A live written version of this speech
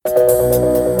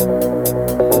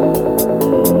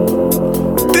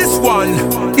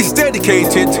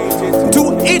dedicated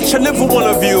to each and every one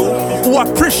of you who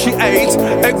appreciate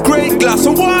a great glass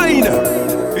of wine.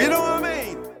 You know what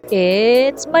I mean?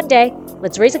 It's Monday.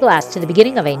 Let's raise a glass to the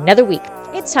beginning of another week.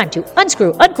 It's time to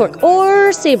unscrew, uncork,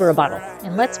 or savor a bottle.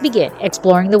 And let's begin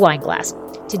exploring the wine glass.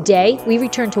 Today, we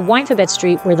return to Winephabet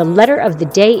Street, where the letter of the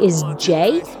day is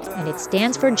J, and it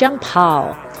stands for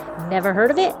Jampal. Never heard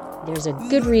of it? There's a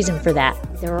good reason for that.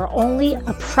 There are only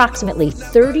approximately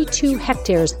 32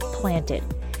 hectares planted.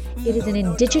 It is an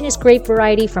indigenous grape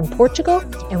variety from Portugal,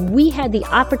 and we had the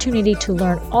opportunity to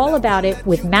learn all about it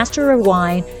with Master of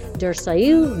Wine,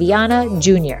 Dirceu Viana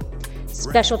Jr.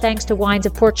 Special thanks to Wines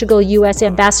of Portugal U.S.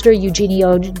 Ambassador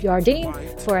Eugenio Jardim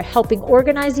for helping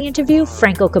organize the interview,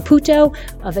 Franco Caputo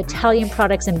of Italian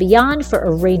Products and Beyond for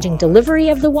arranging delivery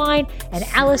of the wine, and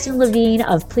Allison Levine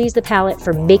of Please the Palate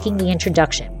for making the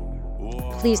introduction.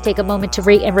 Please take a moment to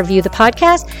rate and review the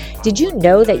podcast. Did you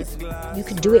know that you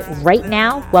can do it right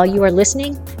now while you are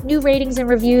listening? New ratings and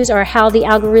reviews are how the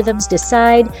algorithms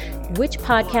decide which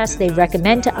podcasts they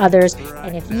recommend to others.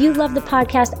 And if you love the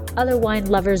podcast, other wine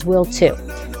lovers will too.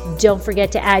 Don't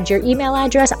forget to add your email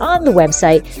address on the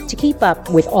website to keep up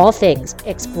with all things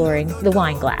exploring the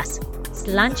wine glass.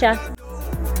 Slancha.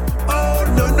 Oh,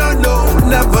 no,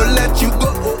 never let you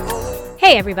go.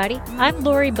 Hey everybody, I'm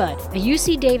Lori Budd, a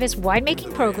UC Davis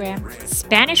winemaking program,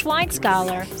 Spanish wine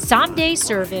scholar, sommelier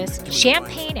service,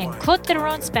 champagne and Côte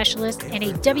d'Aron specialist, and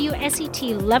a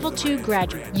WSET Level 2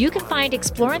 graduate. You can find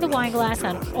Exploring the Wine Glass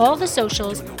on all the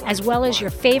socials, as well as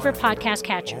your favorite podcast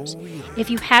catchers.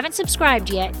 If you haven't subscribed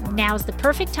yet, now's the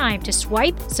perfect time to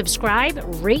swipe, subscribe,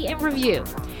 rate, and review.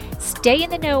 Stay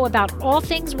in the know about all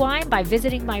things wine by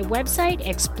visiting my website,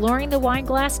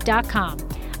 exploringthewineglass.com.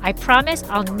 I promise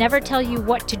I'll never tell you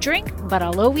what to drink, but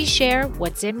I'll always share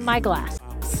what's in my glass.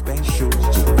 Special,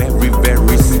 very,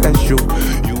 very special.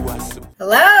 You are so...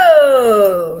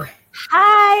 Hello.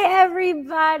 Hi,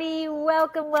 everybody.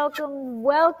 Welcome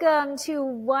to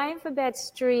Winephabet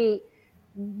Street.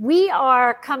 We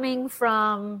are coming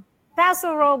from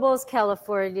Paso Robles,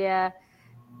 California,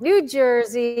 New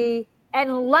Jersey,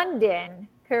 and London,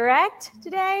 correct,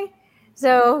 today?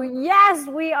 So, yes,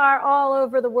 we are all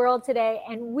over the world today,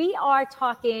 and we are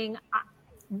talking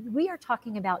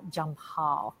about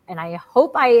Jampal, and I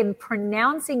hope I am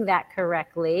pronouncing that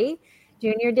correctly.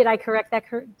 Junior, did I correct that?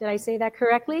 Did I say that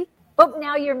correctly? Oh,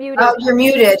 now you're muted. Oh, you're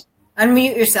muted.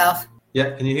 Unmute yourself.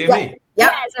 Yeah, can you hear me?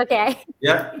 Yep. Yes, okay.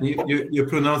 Yeah, you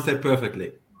pronounced that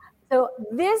perfectly. So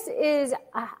this is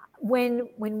when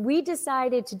we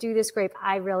decided to do this grape,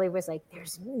 I really was like,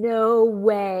 there's no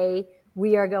way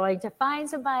we are going to find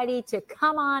somebody to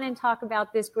come on and talk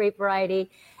about this grape variety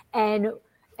and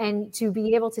to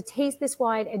be able to taste this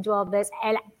wine and do all this.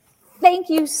 And thank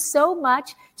you so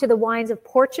much to the Wines of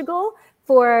Portugal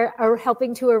for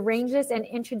helping to arrange this and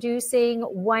introducing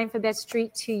Winephabet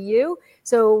Street to you.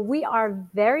 So we are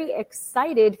very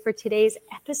excited for today's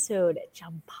episode,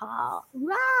 Jampal.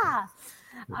 Rah!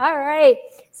 All right.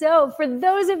 So for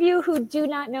those of you who do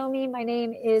not know me, my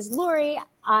name is Lori.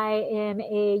 I am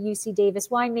a UC Davis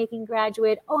winemaking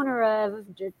graduate, owner of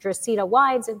Dresita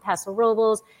Wines in Paso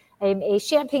Robles. I am a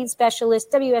champagne specialist,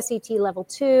 WSET Level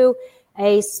 2,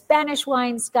 a Spanish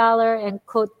wine scholar and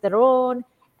Côte d'Aron,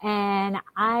 and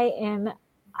I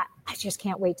just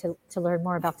can't wait to learn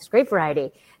more about this grape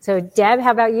variety. So Deb,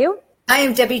 how about you? I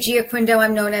am Debbie Giaquindo.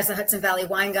 I'm known as the Hudson Valley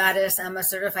Wine Goddess. I'm a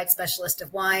certified specialist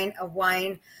of wine, a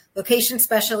wine location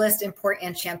specialist in port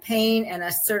and champagne, and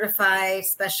a certified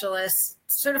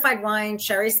wine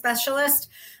sherry specialist.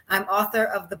 I'm author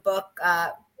of the book,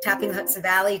 Tapping the Hudson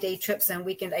Valley, Day Trips and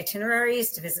Weekend Itineraries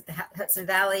to visit the Hudson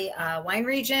Valley wine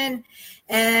region.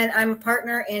 And I'm a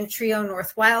partner in Trio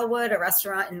North Wildwood, a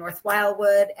restaurant in North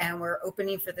Wildwood, and we're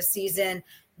opening for the season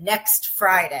next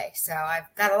Friday. So I've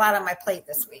got a lot on my plate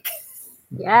this week.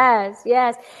 Yes.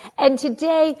 And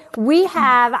today we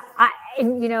have,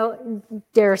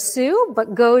 Dirceu,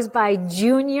 but goes by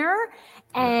Junior.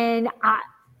 And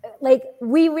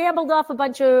we rambled off a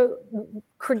bunch of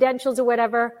credentials or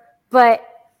whatever, but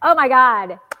oh my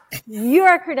God,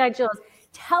 your credentials.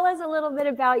 Tell us a little bit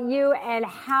about you and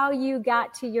how you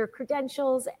got to your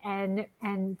credentials. And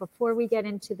before we get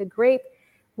into the grape,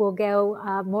 we'll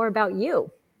go more about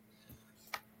you.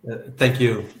 Thank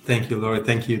you, Laura.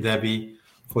 Thank you, Debbie,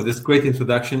 for this great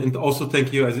introduction. And also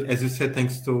thank you, as you said,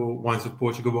 thanks to Wines of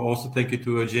Portugal, but also thank you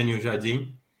to Eugenio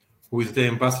Jardim, who is the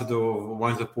ambassador of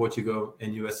Wines of Portugal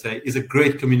in USA. He's a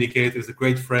great communicator, he's a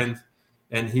great friend,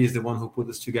 and he is the one who put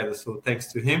us together. So thanks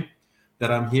to him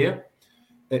that I'm here.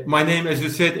 My name, as you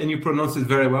said, and you pronounced it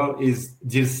very well, is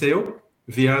Dirceu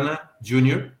Viana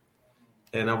Jr.,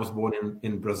 and I was born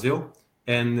in Brazil.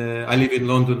 and I live in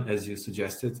London, as you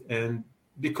suggested. And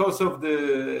because of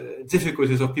the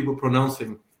difficulties of people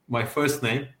pronouncing my first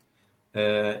name,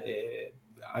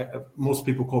 most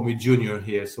people call me Junior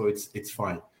here, so it's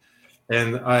fine.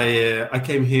 And I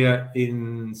came here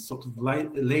in sort of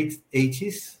late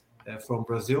 80s from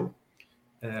Brazil,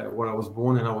 where I was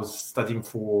born, and I was studying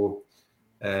for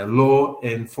law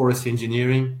and forest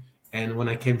engineering. And when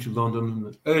I came to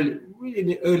London, in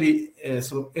the early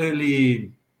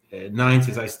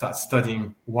 90s, I started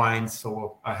studying wine.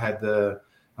 So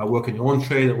I work in the on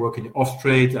trade, I work in the off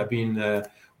trade. I've been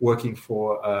working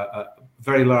for a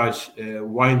very large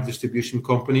wine distribution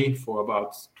company for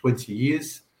about 20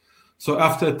 years. So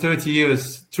after 30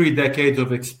 years, 3 decades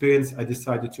of experience, I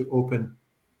decided to open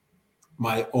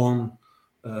my own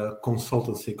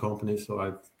consultancy company. So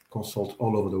I consult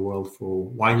all over the world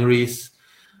for wineries.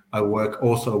 I work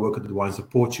at the Wines of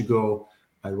Portugal.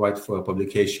 I write for a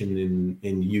publication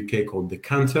in the UK called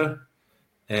Decanter.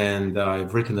 And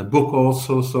I've written a book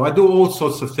also. So I do all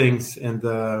sorts of things. And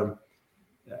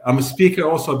I'm a speaker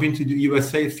also. I've been to the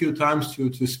USA a few times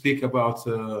to speak about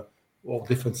all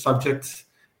different subjects.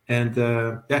 And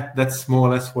that's more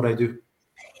or less what I do.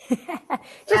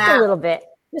 Just a little bit.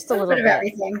 Just a little bit of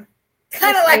everything.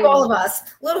 Kind of like all of us.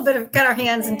 A little bit of got our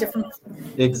hands in different.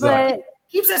 Exactly. But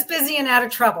keeps us busy and out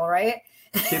of trouble, right?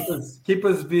 keep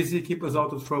us busy, keep us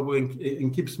out of trouble,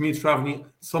 and keeps me traveling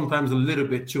sometimes a little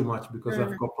bit too much because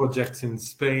I've got projects in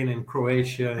Spain and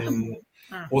Croatia and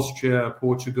Austria,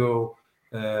 Portugal,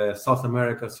 South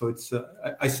America. So it's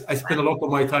I spend a lot of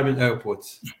my time in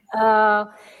airports.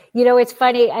 It's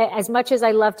funny. As much as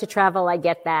I love to travel, I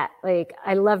get that. Like,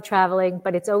 I love traveling,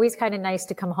 but it's always kind of nice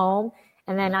to come home.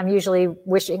 And then I'm usually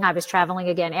wishing I was traveling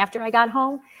again after I got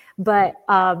home. But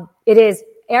it is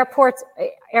airports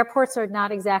are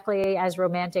not exactly as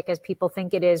romantic as people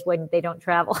think it is when they don't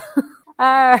travel.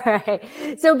 All right.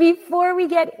 So before we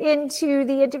get into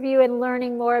the interview and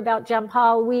learning more about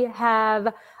Jampal, we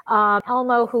have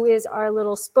Elmo, who is our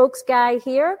little spokes guy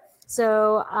here.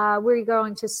 So we're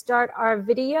going to start our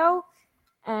video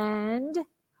and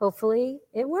hopefully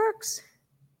it works.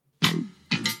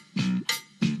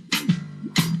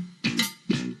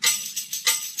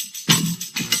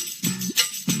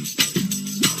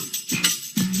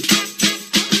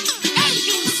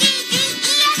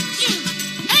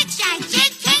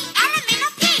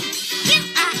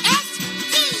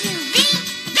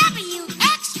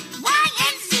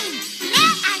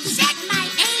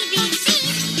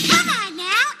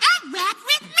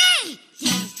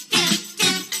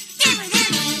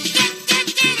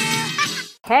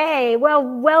 Hey, well,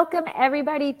 welcome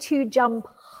everybody to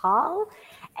Jampal.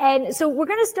 And so we're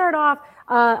going to start off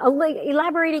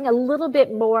elaborating a little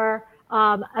bit more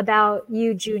about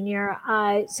you, Junior.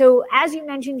 So as you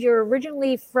mentioned, you're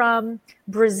originally from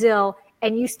Brazil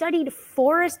and you studied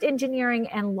forest engineering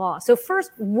and law. So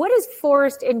first, what is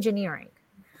forest engineering?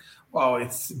 Well,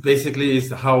 it's basically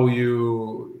how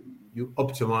you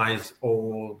optimize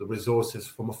all the resources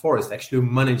from a forest. Actually,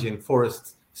 managing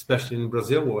forests, especially in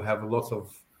Brazil, we have lots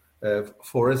of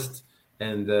forests,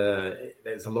 and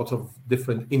there's a lot of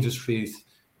different industries,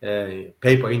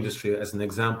 paper industry as an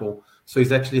example. So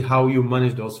it's actually how you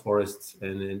manage those forests,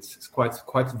 and it's quite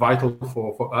vital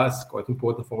for us, quite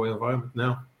important for our environment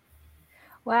now.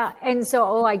 Wow. And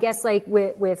so, I guess like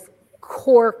with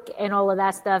cork and all of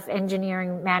that stuff,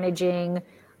 engineering, managing,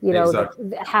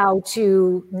 exactly. How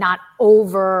to not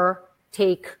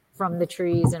overtake from the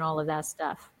trees and all of that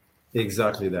stuff.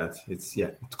 Exactly that.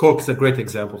 Cork is a great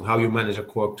example. How you manage a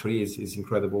cork tree is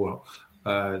incredible.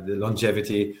 The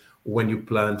longevity, when you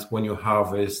plant, when you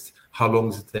harvest, how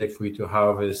long does it take for you to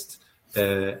harvest,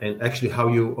 and actually how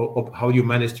you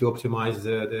manage to optimize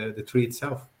the tree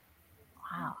itself.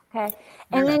 Wow. Okay.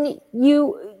 And then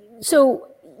you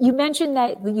mentioned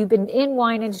that you've been in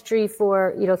wine industry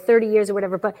for 30 years or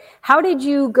whatever. But how did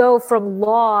you go from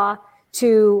law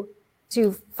to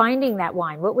finding that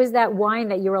wine? What was that wine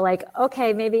that you were like,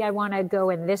 okay, maybe I want to go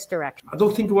in this direction? I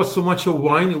don't think it was so much a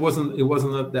wine. It wasn't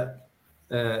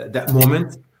that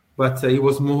moment, but it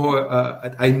was more.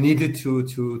 I needed to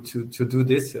do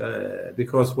this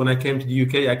because when I came to the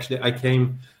UK, actually, I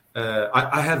came.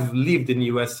 I have lived in the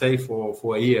USA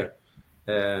for a year.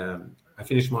 I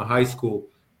finished my high school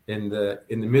in the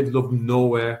middle of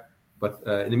nowhere, but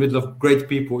in the middle of great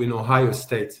people in Ohio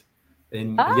State.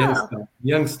 In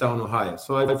Youngstown, Ohio.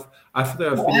 So after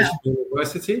I finished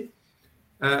university,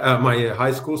 my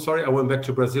high school, I went back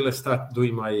to Brazil. I started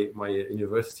doing my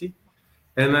university.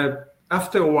 And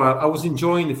after a while, I was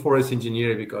enjoying the forest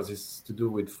engineering because it's to do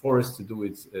with forests, to do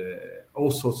with all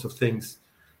sorts of things.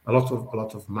 A lot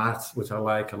of maths, which I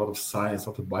like, a lot of science,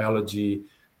 a lot of biology,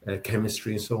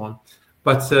 chemistry and so on.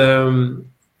 But I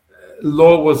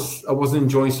wasn't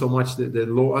enjoying so much the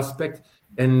law aspect,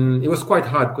 and it was quite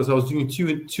hard because I was doing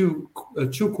two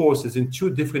courses in two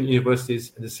different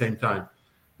universities at the same time.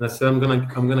 And I said, I'm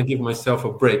gonna give myself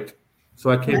a break. So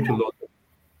I came to London.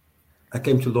 I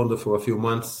came to London for a few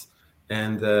months,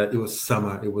 and it was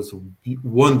summer. It was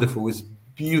wonderful. It was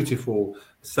beautiful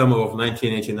summer of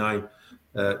 1989.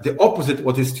 The opposite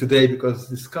what is today, because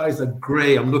the skies are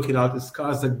gray. I'm looking out, the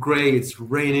skies are gray. It's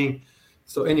raining.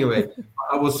 So anyway,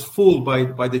 I was fooled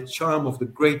by the charm of the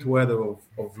great weather of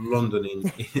London in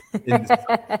this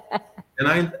summer.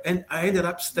 And I ended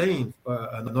up staying for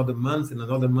another month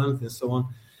and so on.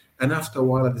 And after a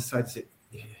while, I decided,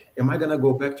 am I going to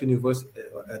go back to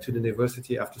the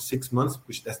university after 6 months,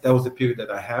 which that was the period that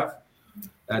I had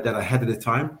at the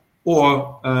time,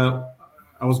 or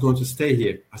I was going to stay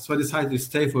here. So I decided to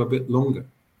stay for a bit longer.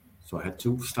 So I had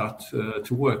to start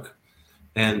to work.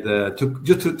 And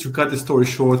to cut the story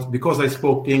short, because I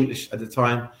spoke English at the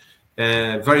time,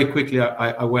 very quickly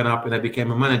I went up and I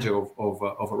became a manager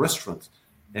of a restaurant.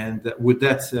 And with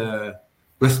that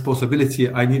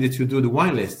responsibility, I needed to do the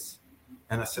wine lists.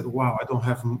 And I said, wow, I don't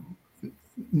have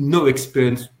no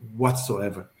experience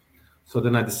whatsoever. So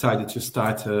then I decided to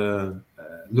start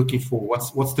looking for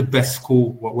what's the best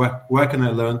school, where can I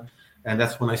learn? And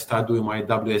that's when I started doing my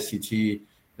WSET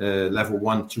level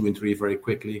 1, 2, and 3 very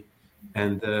quickly.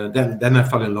 And then I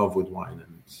fell in love with wine.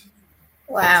 And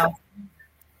wow.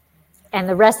 And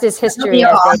the rest is history.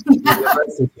 The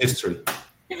rest is history.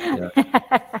 Yeah.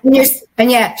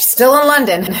 and still in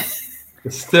London.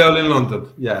 Still in London.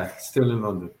 Yeah, still in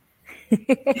London.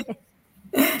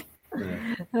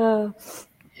 Oh.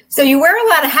 So you wear a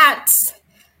lot of hats,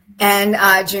 and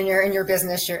Junior, in your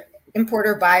business, you're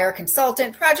importer, buyer,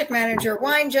 consultant, project manager,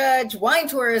 wine judge, wine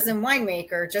tourism,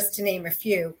 winemaker, just to name a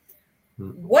few.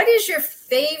 What is your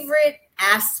favorite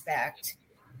aspect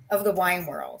of the wine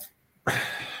world?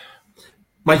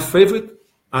 My favorite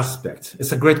aspect,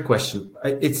 it's a great question.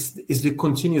 It's the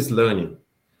continuous learning,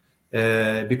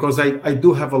 because I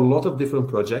do have a lot of different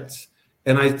projects,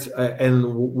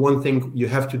 and one thing you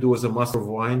have to do as a master of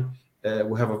wine,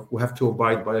 we have to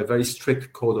abide by a very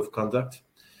strict code of conduct,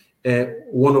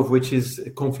 one of which is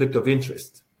conflict of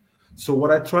interest. So what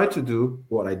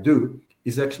I do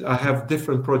is actually I have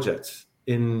different projects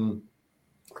in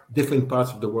different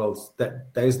parts of the world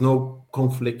that there is no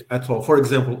conflict at all. For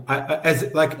example,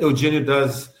 as like Eugenio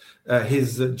does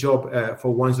his job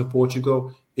for Wines of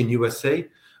Portugal in USA,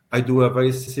 I do a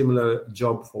very similar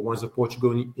job for Wines of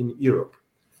Portugal in Europe.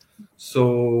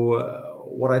 So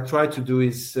what I try to do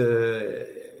is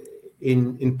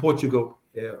in Portugal,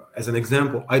 as an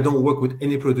example, I don't work with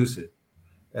any producer.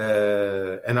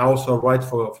 And I also write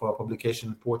for a publication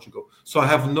in Portugal. So I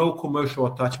have no commercial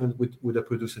attachment with a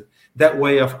producer. That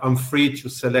way I'm free to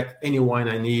select any wine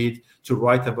I need, to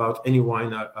write about any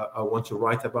wine I want to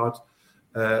write about,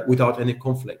 without any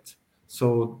conflict.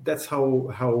 So that's how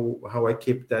I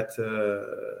keep that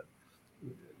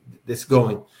this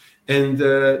going. And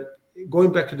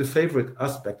going back to the favorite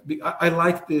aspect, I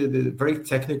like the very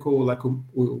technical, like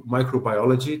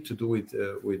microbiology, to do with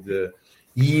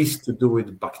yeast, to do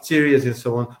with bacteria and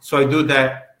so on. So I do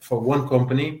that for one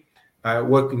company. I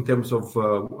work in terms of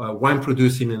wine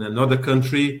producing in another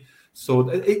country. So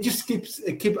it just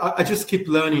I just keep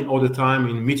learning all the time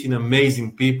and meeting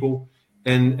amazing people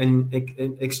and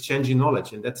exchanging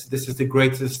knowledge. And this is the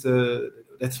greatest.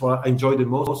 That's what I enjoy the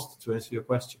most, to answer your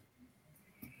question.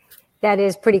 That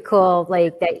is pretty cool.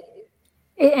 Like that,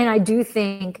 and I do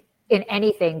think in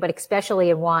anything, but especially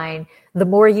in wine, the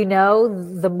more you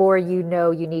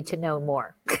know you need to know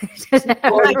more. I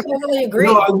totally agree.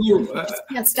 No, you just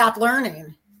can't stop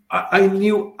learning. I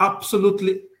knew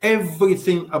absolutely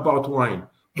everything about wine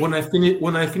when I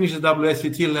finished the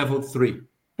WSET level 3.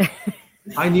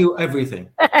 I knew everything.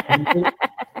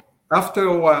 After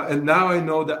a while, and now I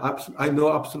know I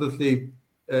know absolutely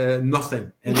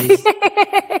nothing.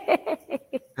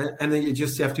 And then you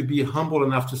just have to be humble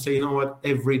enough to say, you know what,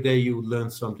 every day you learn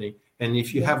something. And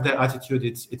if you have that attitude,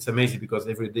 it's amazing, because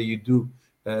every day you do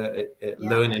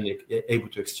learn and you're able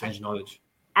to exchange knowledge.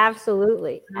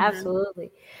 Absolutely.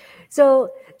 Absolutely. So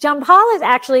Jampal is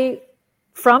actually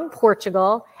from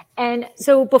Portugal. And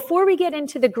so before we get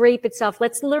into the grape itself,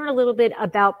 let's learn a little bit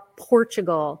about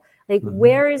Portugal. Like,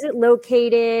 where is it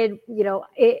located? What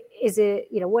is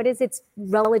its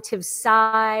relative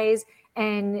size?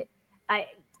 And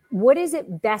what is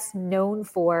it best known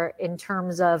for in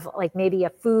terms of like maybe a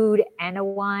food and a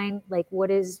wine? Like,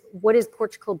 what is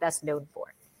Portugal best known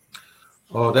for?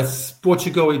 Oh, that's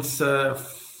Portugal. It's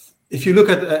if you look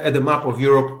at the map of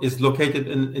Europe, is located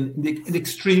in the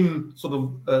extreme sort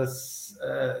of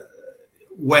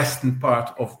western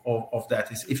part of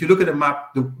that. Is if you look at the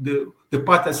map, the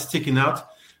part that's sticking out,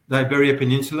 the Iberia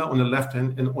Peninsula on the left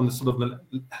hand and on the sort of the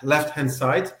left hand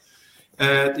side,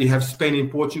 you have Spain and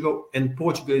Portugal, and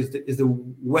Portugal is the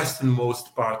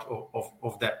westernmost part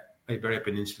of that Iberia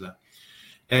Peninsula.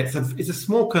 It's a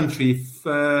small country.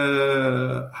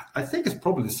 I think it's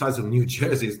probably the size of New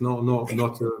Jersey. It's not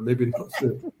maybe not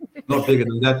bigger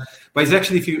than that. But it's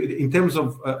actually, if you in terms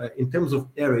of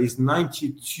area, it's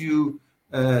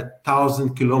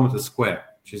 92,000 kilometers square,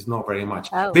 which is not very much.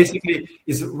 Oh. Basically,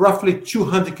 it's roughly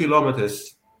 200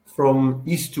 kilometers from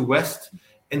east to west,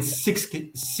 and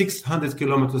 600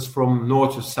 kilometers from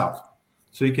north to south.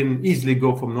 So you can easily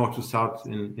go from north to south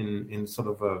in sort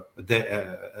of a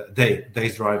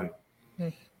day's driving.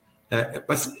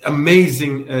 But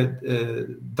amazing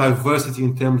diversity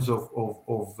in terms of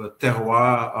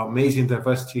terroir, amazing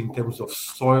diversity in terms of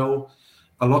soil,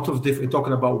 a lot of different,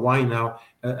 talking about wine now,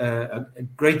 a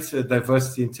great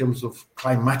diversity in terms of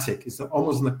climatic. It's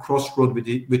almost in a crossroad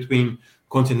between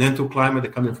continental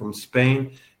climate coming from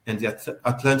Spain and the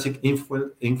Atlantic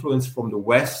influence from the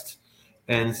west,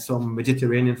 and some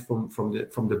Mediterranean from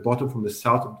the bottom, from the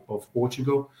south of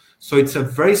Portugal. So it's a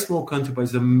very small country, but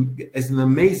it's an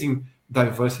amazing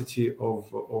diversity of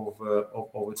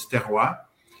its terroir.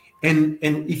 And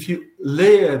if you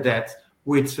layer that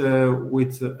with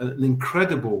an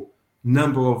incredible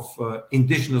number of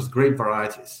indigenous grape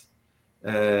varieties,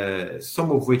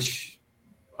 some of which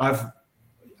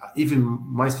even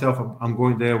myself, I'm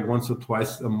going there once or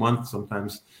twice a month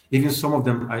sometimes. Even some of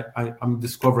them I'm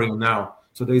discovering now.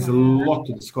 So there is a lot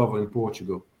to discover in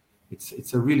Portugal.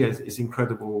 It's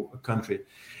incredible country.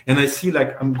 And I see,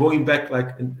 like, I'm going back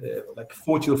like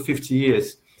 40 or 50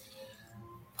 years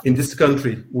in this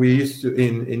country. We used to,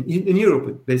 in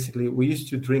Europe, basically, we used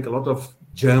to drink a lot of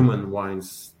German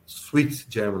wines, sweet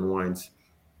German wines.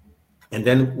 And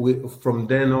then from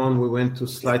then on, we went to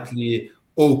slightly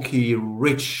oaky,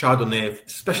 rich Chardonnay,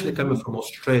 especially coming from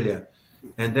Australia.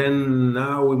 And then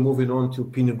now we're moving on to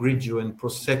Pinot Grigio and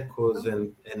Proseccos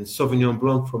and Sauvignon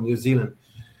Blanc from New Zealand.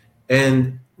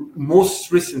 And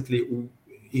most recently,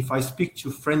 if I speak to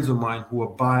friends of mine who are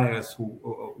buyers, who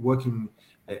are working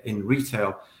in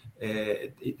retail,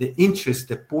 the interest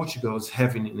that Portugal is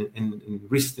having in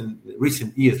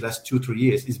recent years, last 2-3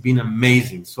 years, has been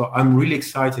amazing. So I'm really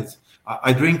excited.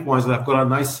 I drink wines. I've got a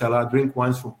nice cellar. I drink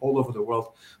wines from all over the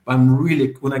world. But I'm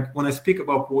really, when I speak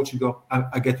about Portugal,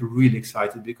 I get really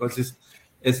excited because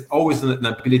it's always an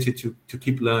ability to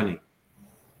keep learning.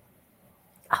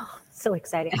 Oh, so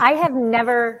exciting! I have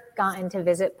never gotten to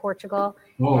visit Portugal,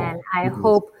 and I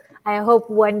hope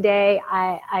one day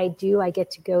I do. I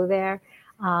get to go there.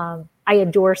 I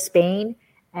adore Spain.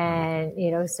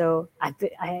 And so I've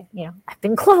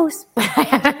been close, but I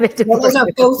haven't been to Portugal. Those are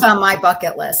both on my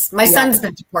bucket list. My son's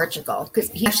been to Portugal because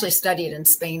he actually studied in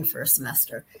Spain for a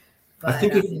semester. But, I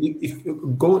think if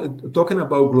go talking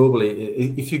about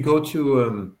globally, if you go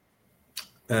to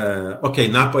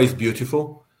Napa is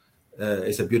beautiful,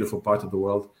 it's a beautiful part of the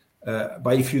world.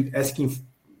 But if you're asking,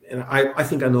 and I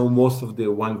think I know most of the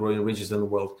wine growing regions in the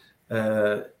world.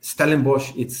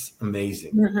 Stellenbosch, it's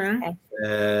amazing.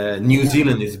 New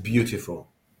Zealand is beautiful,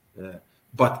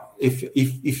 but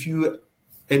if you,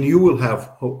 and you will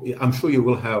have, I'm sure you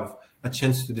will have a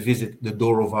chance to visit the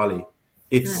Douro Valley.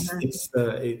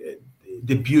 The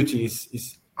beauty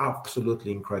is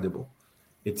absolutely incredible.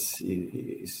 It's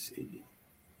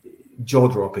jaw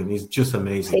dropping. It's just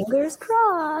amazing. Fingers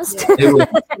crossed.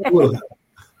 It will.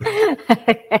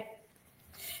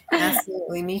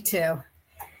 Absolutely, me too.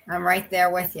 I'm right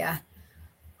there with you.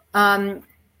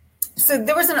 So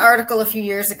there was an article a few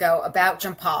years ago about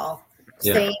Jampal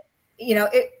saying,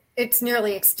 it's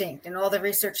nearly extinct. And all the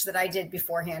research that I did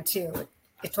beforehand too,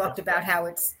 it talked about how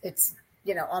it's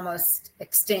almost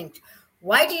extinct.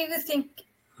 Why do you think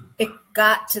it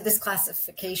got to this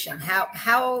classification?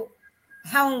 How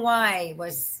and why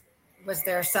was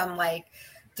there some like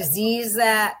disease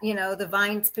that the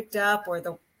vines picked up, or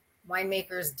the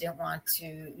winemakers didn't want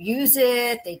to use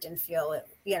it? They didn't feel it,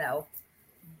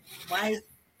 why?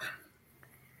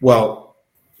 Well,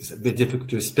 it's a bit difficult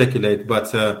to speculate,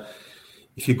 but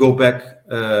if you go back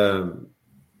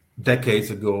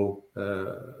decades ago,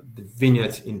 the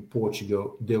vineyards in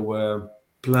Portugal, they were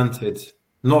planted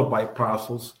not by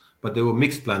parcels, but they were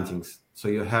mixed plantings. So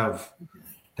you have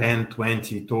 10,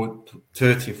 20,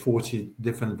 30, 40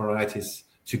 different varieties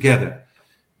together.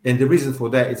 And the reason for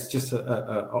that is just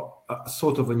a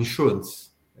sort of an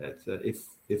insurance that if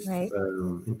right.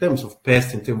 In terms of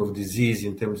pest, in terms of disease,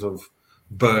 in terms of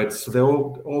birds. So they're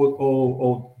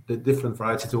all the different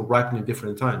varieties will ripen in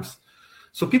different times.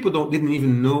 So people didn't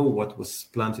even know what was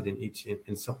planted in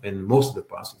most of the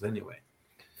parcels anyway.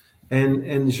 And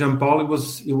Jampal,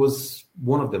 it was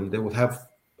one of them. They would have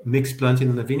mixed planting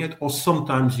in the vineyard, or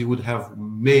sometimes you would have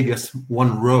maybe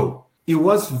one row. It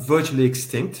was virtually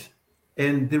extinct.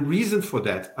 And the reason for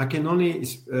that, I can only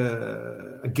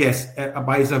guess,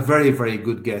 but it's a very, very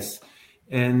good guess.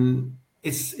 And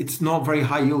it's not very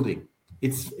high yielding.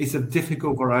 It's a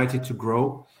difficult variety to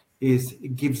grow.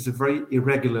 It gives a very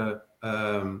irregular,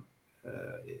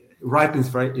 ripens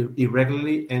very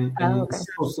irregularly, and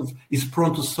is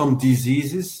prone to some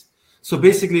diseases. So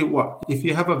basically, if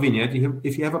you have a vineyard,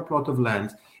 if you have a plot of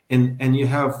land, and you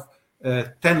have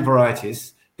 10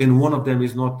 varieties, and one of them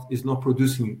is not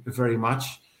producing very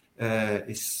much,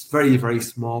 it's very, very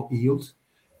small yield.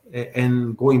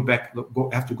 And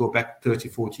have to go back 30,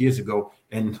 40 years ago,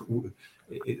 and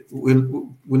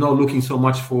we're not looking so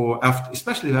much for,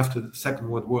 especially after the Second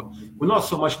World War, we're not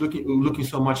so much looking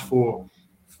so much for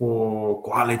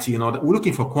quality and all that. We're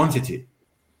looking for quantity.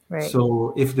 Right.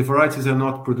 So if the varieties are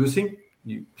not producing,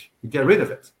 you get rid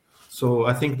of it. So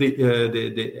I think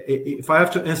if I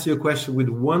have to answer your question with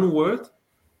one word,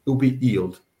 it will be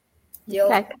yield.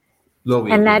 Okay. Low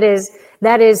yield. And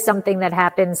that is something that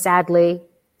happens, sadly,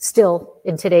 still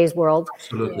in today's world.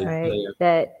 Absolutely. Right? Yeah.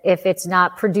 That if it's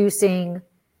not producing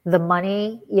the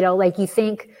money, like you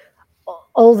think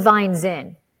Old Vine's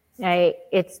in, right?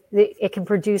 It can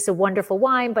produce a wonderful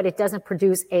wine, but it doesn't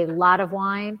produce a lot of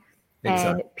wine.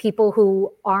 Exactly. And people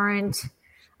who aren't,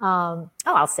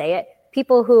 I'll say it,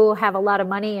 people who have a lot of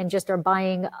money and just are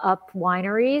buying up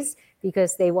wineries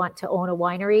because they want to own a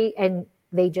winery and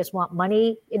they just want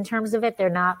money in terms of it.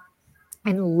 They're not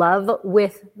in love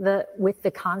with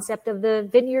the concept of the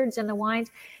vineyards and the wines.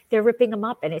 They're ripping them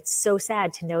up. And it's so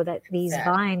sad to know that these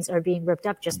vines are being ripped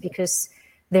up just because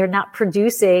they're not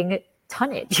producing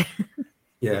tonnage.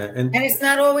 Yeah. And it's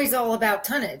not always all about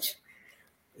tonnage.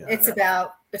 Yeah. It's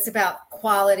about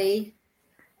quality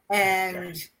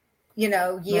and,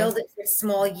 yield. If it's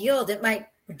small yield, it might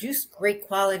produce great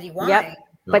quality wine. Yep.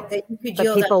 But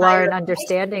people aren't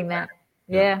understanding that.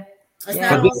 Yeah.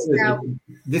 But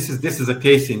this is a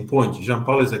case in point.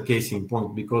 Jampal is a case in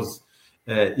point because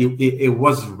it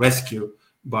was rescued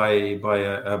by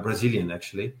a Brazilian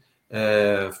actually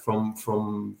from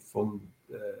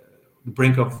the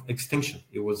brink of extinction.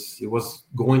 It was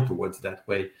going towards that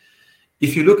way.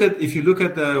 If you look at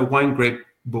the wine grape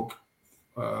book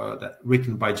that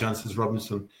written by Jancis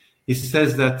Robinson, it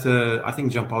says that I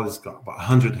think Jampal has got about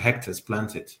 100 hectares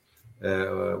planted,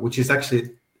 which is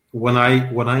actually. When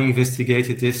I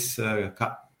investigated this 2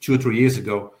 or 3 years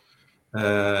ago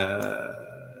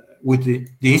with the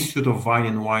Institute of Vine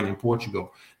and Wine in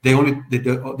Portugal, they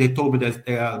told me that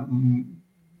there are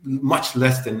much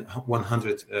less than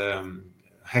 100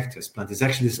 hectares planted. It's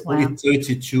actually only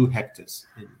 32 hectares,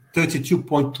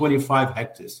 32.25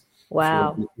 hectares.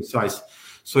 Wow, to be precise.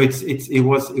 So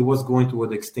it was going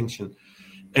toward extinction,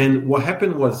 and what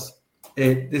happened was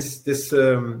this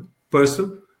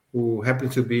person who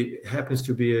happens to be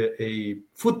a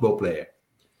football player.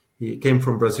 He came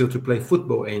from Brazil to play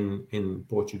football in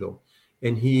Portugal,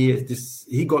 and he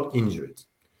got injured,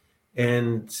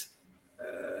 and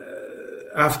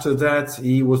after that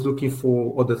he was looking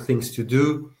for other things to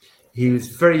do. He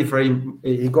was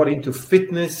he got into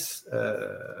fitness.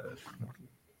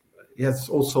 He has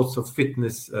all sorts of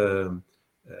fitness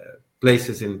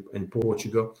places in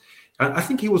Portugal. And I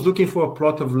think he was looking for a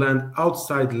plot of land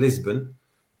outside Lisbon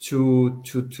to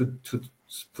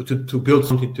build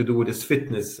something to do with his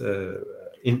fitness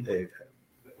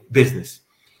business.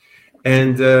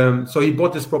 And so he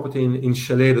bought this property in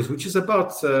Chaleiros, which is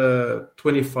about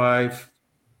 25,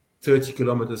 30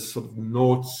 kilometers sort of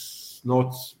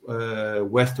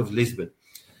northwest of Lisbon.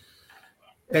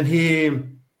 And he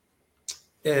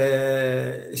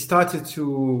started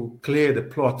to clear the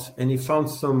plot, and he found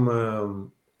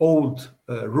some old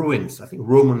ruins, I think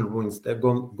Roman ruins that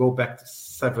go back to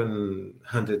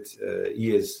 700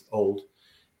 years old.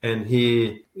 And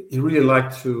he really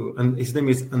liked to, and his name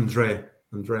is Andre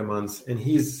Mans, and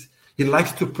he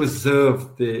likes to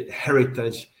preserve the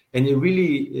heritage, and he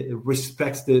really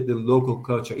respects the local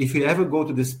culture. If you ever go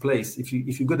to this place, if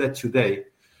you go there today,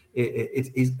 it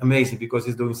is amazing because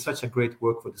he's doing such a great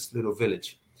work for this little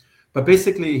village. But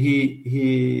basically,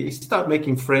 he started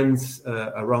making friends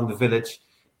around the village.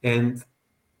 And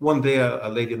one day a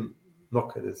lady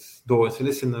knocked at his door and said,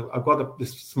 "Listen, I've got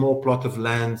this small plot of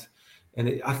land."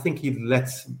 And I think he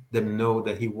lets them know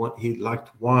that he liked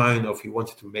wine, or if he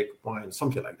wanted to make wine,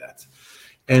 something like that.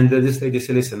 And this lady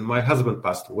said, listen, my husband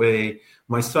passed away.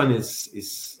 My son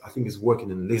is I think, is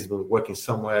working in Lisbon, working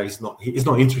somewhere. He's not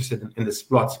interested in this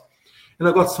plot. And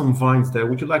I got some vines there.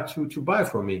 Would you like to buy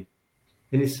from me?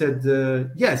 And he said,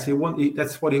 yes,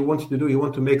 that's what he wanted to do. He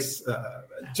wanted to make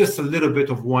just a little bit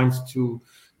of wines to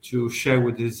share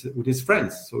with his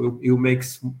friends. So he'll make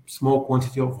small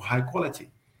quantity of high quality.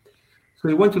 So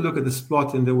he went to look at this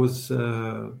plot, and there was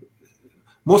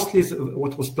mostly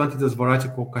what was planted as variety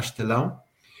called Castelão.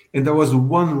 And there was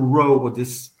one row of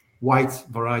this white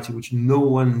variety, which no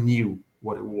one knew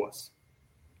what it was.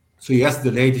 So he asked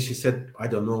the lady, she said, I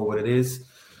don't know what it is.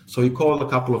 So he called a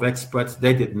couple of experts,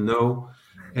 they didn't know.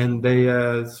 And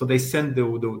they sent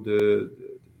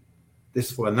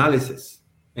this for analysis.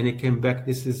 And it came back,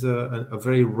 this is a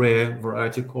very rare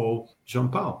variety called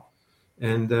Jampal.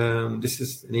 And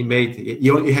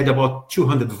he had about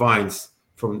 200 vines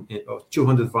of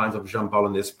Jampal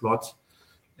on this plot.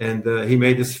 And he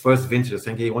made his first vintage. I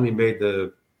think he only made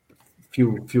a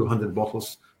few hundred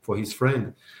bottles for his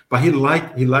friend, but he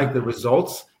liked the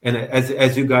results. And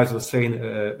as you guys were saying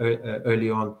early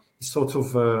on, he's sort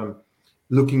of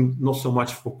looking not so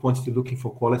much for quantity, looking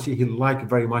for quality. He liked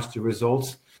very much the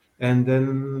results, and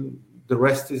then the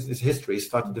rest is history. He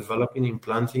started developing and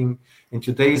planting, and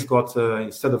today he's got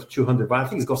instead of 200 vines, I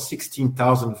think he's got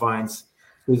 16,000 vines.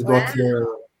 So he's got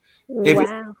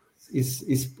wow.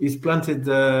 He's planted.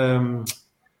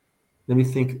 Let me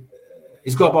think.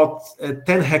 He's got about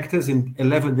 10 hectares in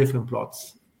 11 different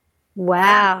plots.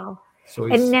 Wow.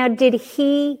 And now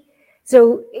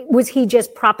was he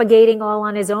just propagating all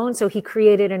on his own? So he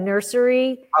created a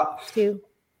nursery too?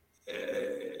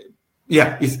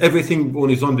 Yeah, it's everything on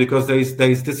his own, because there is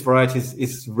this variety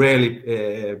is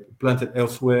rarely planted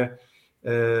elsewhere.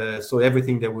 So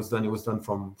everything that was done, it was done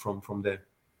from there.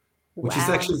 Which is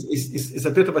actually is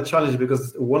a bit of a challenge,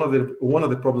 because one of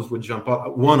the problems with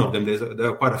Jampal, one of them, there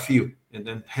are quite a few, and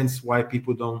then hence why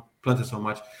people don't plant it so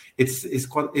much. It's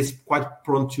quite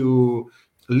prone to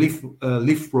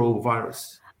leaf row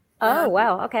virus. Oh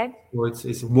wow, okay. So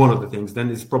it's one of the things. Then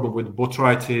there's problem with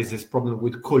botrytis, there's problem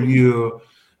with colure,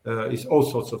 it's all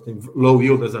sorts of things. Low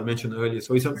yield, as I mentioned earlier.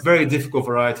 So it's a very difficult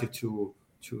variety to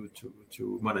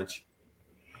manage.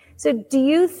 So do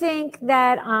you think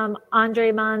that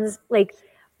Andre Mans,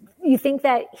 you think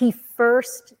that he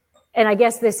first, and I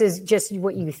guess this is just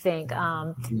what you think,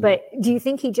 but do you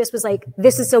think he just was like,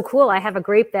 this is so cool, I have a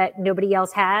grape that nobody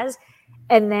else has,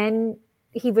 and then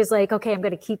he was like, okay, I'm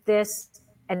going to keep this,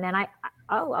 and then I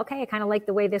kind of like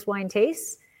the way this wine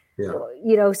tastes?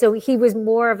 Yeah. So he was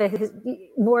more of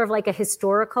like a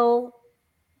historical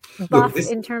buff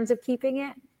in terms of keeping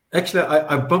it? Actually,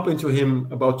 I bumped into him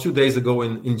about 2 days ago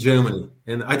in Germany,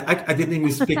 and I didn't even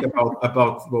speak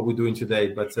about what we're doing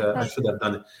today, but I should have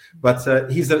done it. But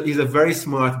he's a very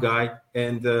smart guy,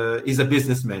 and he's a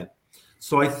businessman.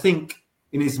 So I think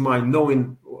in his mind,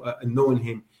 knowing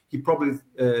him, he probably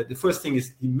the first thing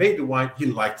is he made the wine, he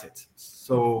liked it.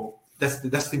 So that's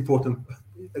the important,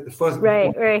 the first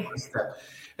step.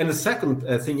 And the second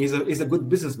thing is a good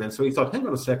businessman. So he thought, hang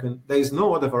on a second, there is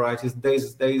no other varieties. There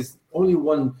is only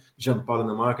one Jampal in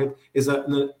the market. Is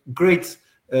a great,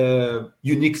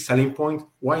 unique selling point.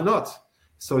 Why not?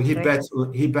 So he bet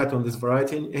on this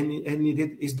variety,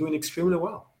 and he's doing extremely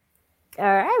well. All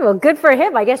right. Well, good for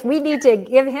him. I guess we need to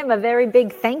give him a very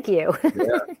big thank you.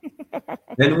 Yeah.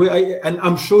 And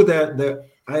I'm sure that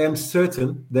I am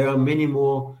certain there are many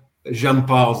more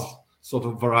Jampals, sort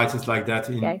of varieties like that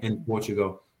in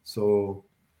Portugal. So,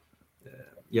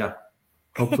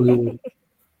 hopefully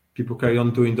people carry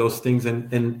on doing those things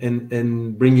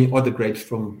and bringing other grapes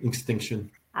from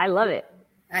extinction. I love it.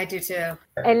 I do too.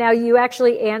 And now you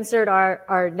actually answered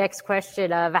our next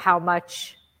question of how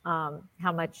much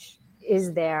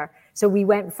is there. So we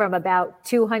went from about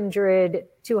 200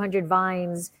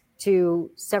 vines to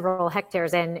several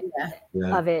hectares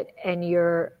of it,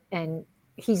 and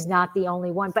he's not the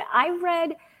only one. But I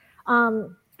read,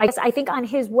 I think on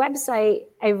his website,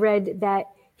 I read that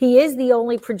he is the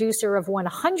only producer of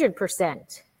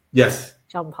 100%. Yes.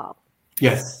 Jampal.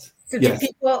 Yes. So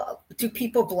do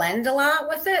people blend a lot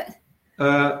with it?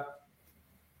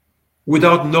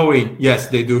 Without knowing, yes,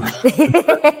 they do.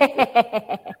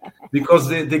 Because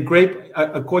the grape,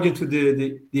 according to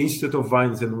the Institute of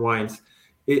Vines and Wines,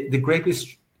 the grape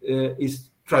is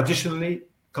traditionally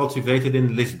cultivated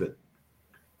in Lisbon,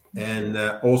 and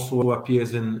also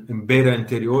appears in Beira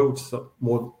Interior, which is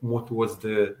more towards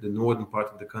the northern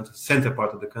part of the country, center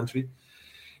part of the country.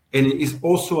 And it is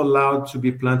also allowed to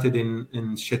be planted in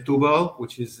Setúbal,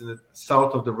 which is in the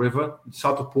south of the river,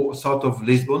 south of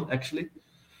Lisbon, actually.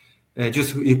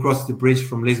 Just across the bridge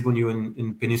from Lisbon, you're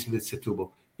in Peninsula de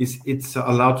Setúbal. it's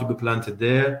allowed to be planted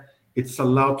there. It's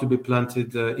allowed to be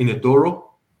planted in a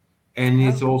Douro, and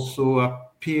it also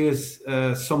appears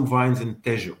some vines in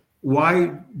Tejo.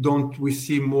 Why don't we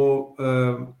see more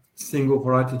single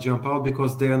variety Jampal?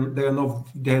 Because they are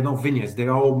not vineyards. They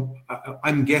are all,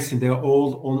 I'm guessing they are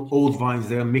all on old vines.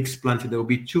 They are mixed planted. There will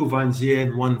be 2 vines here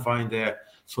and 1 vine there.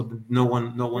 So that no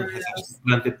one has actually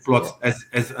planted plots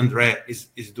as Andre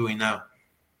is doing now.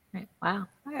 Right. Wow.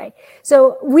 All right.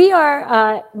 So we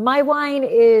are, my wine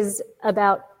is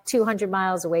about 200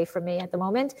 miles away from me at the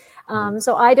moment.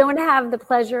 So I don't have the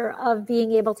pleasure of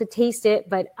being able to taste it,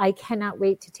 but I cannot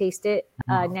wait to taste it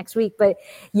next week. But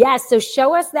yes, so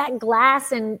show us that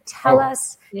glass and tell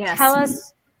us.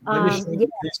 The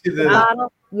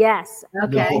bottle. Yes.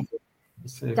 Okay.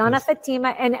 Donna Fatima.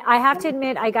 And I have to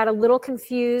admit, I got a little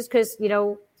confused because, you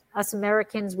know, us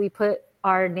Americans, we put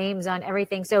our names on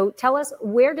everything. So tell us,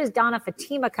 where does Donna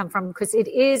Fatima come from? Because it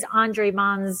is Andre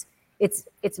Mann's, it's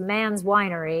Mann's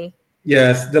winery.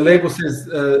 Yes, the label says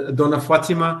Donna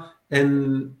Fatima,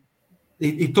 and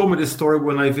he told me the story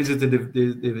when I visited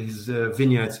his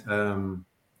vineyard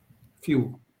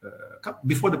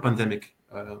before the pandemic,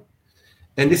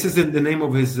 and this is the name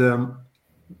of his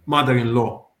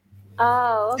mother-in-law.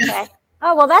 Oh, okay.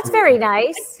 Oh, well, that's very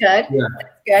nice. That's good.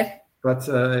 Yeah. That's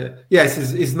good. But yes,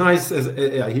 it's nice as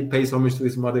he pays homage to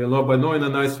his mother-in-law, but not in a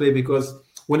nice way, because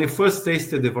when he first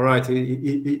tasted the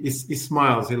variety, he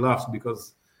smiles, he laughs,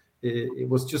 because it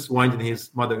was just winding his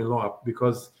mother-in-law up,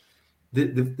 because the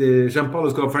Jampal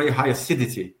has got very high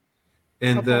acidity,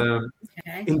 and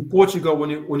in Portugal,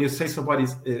 when you say somebody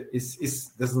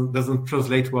doesn't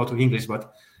translate well to English,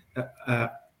 but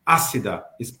acida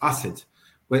is acid.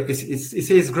 Well, it says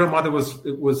his grandmother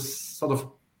was sort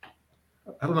of,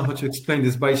 I don't know how to explain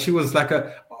this, but she was like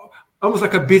almost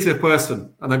like a bitter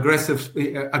person, an aggressive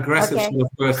sort of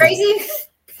person. Crazy.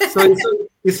 So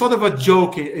it's sort of a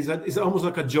joke. It's almost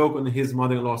like a joke on his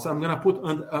mother-in-law. So I'm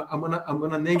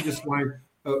gonna name this wine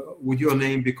with your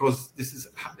name, because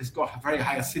it's got very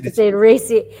high acidity. It's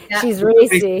racy. Yeah. She's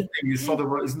racy. It's sort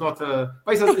of, it's not a,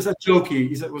 but it's a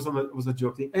jokey. It was a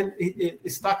joke thing, and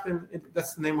it stuck. And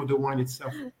that's the name of the wine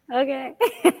itself. Okay.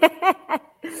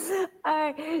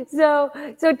 All right. So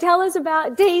tell us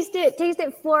about, taste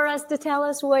it for us, to tell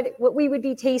us what we would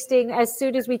be tasting as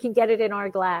soon as we can get it in our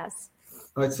glass.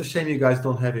 Oh, it's a shame you guys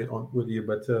don't have it on with you,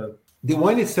 but the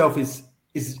wine itself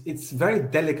it's very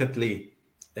delicately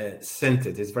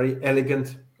scented. It's very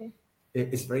elegant. Okay.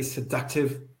 It's very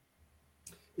seductive.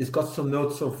 It's got some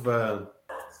notes of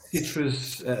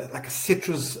citrus, like a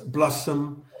citrus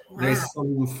blossom. Wow. There's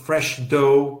some fresh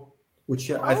dough,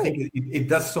 which I think it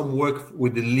does some work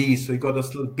with the leaves. So you got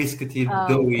those little biscuity,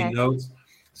 doughy notes,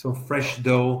 some fresh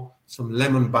dough, some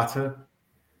lemon butter.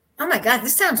 Oh my God,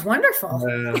 this sounds wonderful.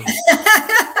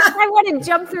 I want to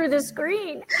jump through the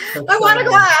screen. I want a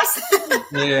glass.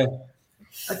 Yeah.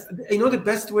 You know, the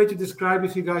best way to describe,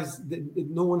 if you guys,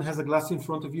 no one has a glass in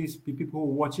front of you, is people who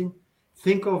are watching.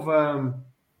 Think of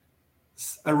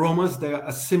aromas that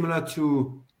are similar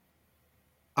to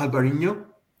Albarino.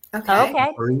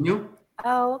 Okay. Albarino.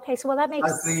 Oh, okay. So, well, that makes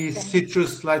slightly sense.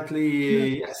 Citrus,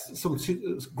 slightly some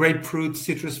grapefruit,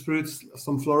 citrus fruits,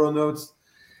 some floral notes.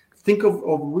 Think of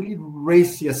really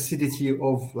racy acidity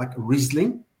of like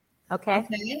Riesling. Okay.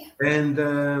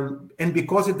 And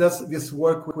because it does this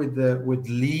work with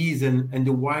lees and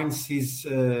the wine sees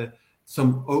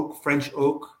some oak, French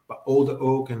oak, but older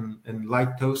oak and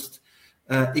light toast,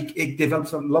 it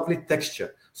develops a lovely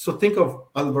texture. So think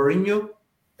of Albarino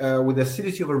with the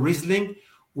acidity of a Riesling,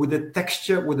 with the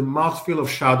texture, with the mouthfeel of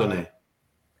Chardonnay.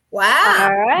 Wow.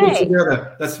 All right.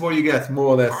 Together. That's what you get, more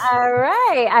or less. All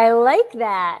right. I like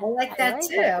that. I like that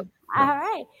too. That. All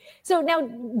right. So now,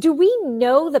 do we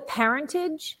know the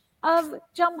parentage of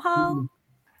Jampal?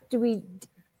 Do we,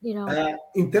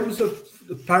 in terms of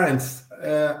the parents,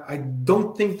 I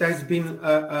don't think there's been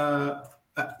an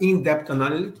in-depth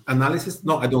analysis.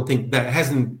 No, I don't think that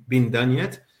hasn't been done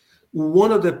yet.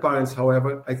 One of the parents,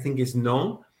 however, I think is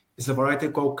known. It's a variety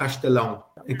called Castelão.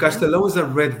 And Castelão is a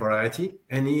red variety,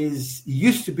 and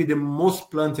used to be the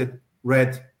most planted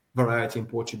red variety in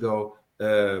Portugal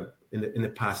in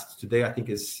the past. Today, I think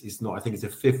it's not. I think it's the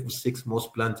 5th or 6th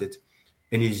most planted,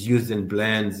 and is used in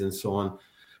blends and so on.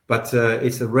 But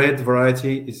it's a red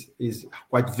variety. is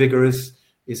quite vigorous.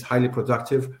 Is highly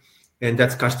productive, and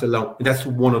that's Castelão. And that's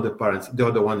one of the parents. The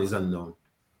other one is unknown.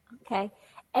 Okay.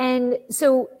 And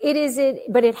so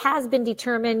but it has been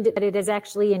determined that it is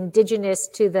actually indigenous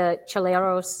to the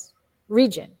Chaleros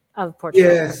region of Portugal.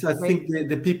 Yes, I think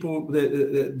the people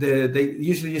they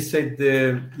usually say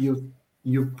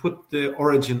you put the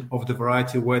origin of the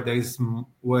variety where you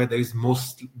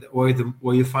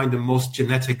find the most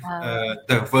genetic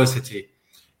diversity,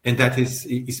 and that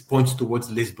is points towards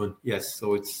Lisbon. Yes,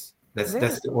 so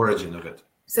that's the origin of it.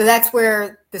 So that's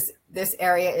where this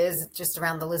area is, just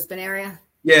around the Lisbon area.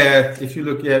 Yeah, if you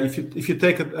look, if you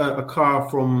take a car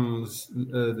from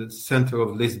the center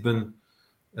of Lisbon,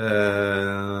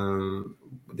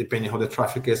 depending how the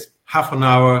traffic is, half an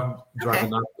hour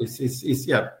driving up. It's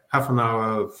half an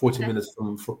hour, 40 minutes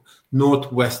from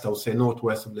northwest. I would say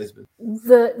northwest of Lisbon.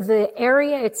 The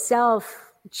area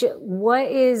itself, what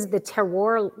is the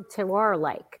terroir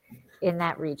like in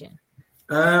that region?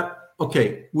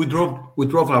 Okay, we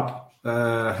drove up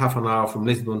half an hour from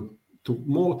Lisbon to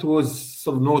more towards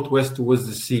sort of northwest towards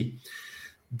the sea.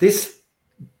 This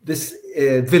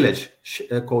village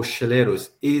called Chaleiros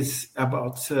is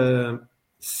about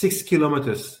 6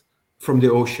 kilometers from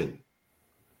the ocean.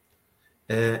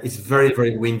 It's very,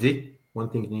 very windy. One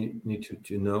thing you need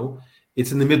to know.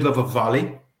 It's in the middle of a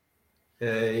valley.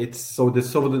 Some of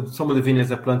the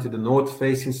vineyards are planted the north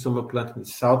facing, some are planted the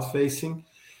south facing.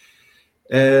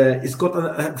 It's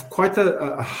got quite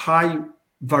a high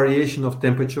variation of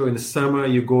temperature. In the summer,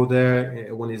 you go there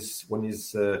when is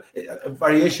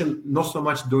variation not so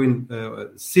much during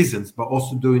seasons, but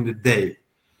also during the day.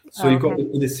 So you go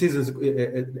in the seasons.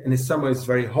 In the summer, it's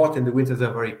very hot, and the winters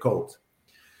are very cold.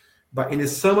 But in the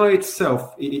summer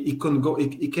itself, it can go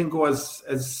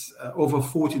as over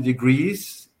 40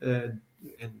 degrees in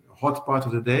hot part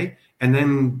of the day, and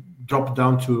then drop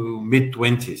down to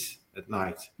mid-20s at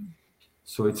night.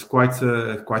 So it's quite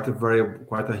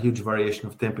a huge variation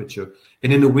of temperature.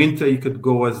 And in the winter, you could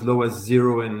go as low as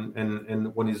 0,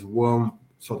 and when it's warm,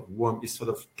 is sort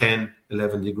of 10,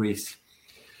 11 degrees.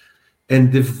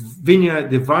 And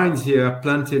the vines here are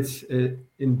planted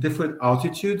in different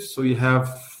altitudes. So you have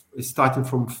starting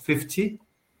from 50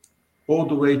 all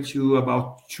the way to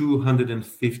about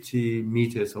 250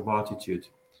 meters of altitude.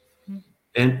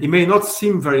 And it may not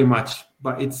seem very much,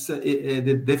 but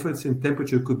the difference in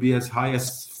temperature could be as high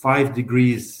as 5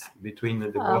 degrees between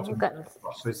the bottom.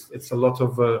 So it's a lot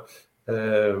of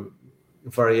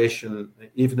variation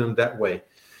even in that way.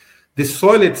 The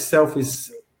soil itself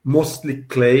is mostly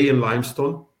clay and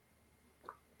limestone,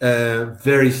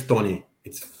 very stony.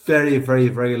 It's very, very,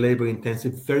 very labor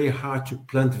intensive, very hard to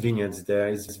plant vineyards there.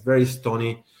 It's very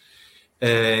stony.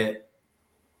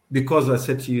 Because I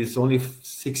said to you, it's only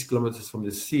 6 kilometers from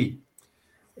the sea.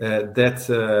 That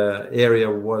area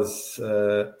was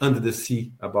under the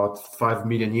sea about 5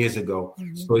 million years ago.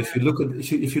 Mm-hmm. So if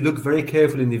you look very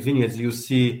carefully in the vineyards, you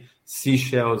see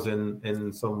seashells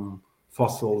and some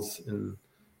fossils. And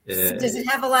does it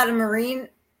have a lot of marine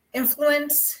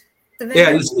influence?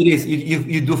 Yeah, it is.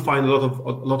 You do find a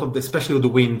lot of, especially with the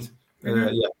wind.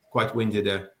 Mm-hmm. Quite windy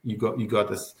there. You got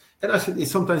this. And actually,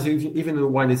 sometimes even in the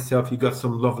wine itself, you got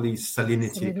some lovely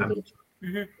salinity.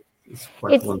 Mm-hmm.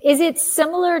 Is it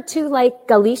similar to like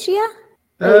Galicia?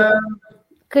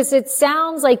 Because it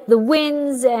sounds like the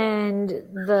winds and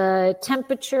the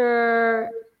temperature.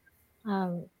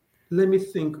 Let me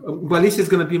think. Galicia is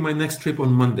going to be my next trip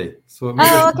on Monday. So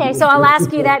okay. So I'll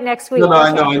ask you that next week. No,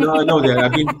 I know that.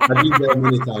 I've been there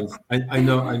many times. I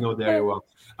know very well.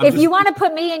 If you want to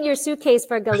put me in your suitcase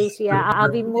for Galicia,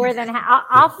 I'll be more than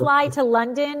I'll fly to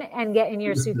London and get in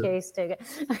your suitcase to.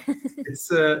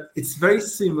 It's very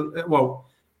similar. Well,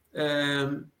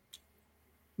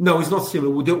 no, it's not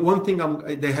similar. The one thing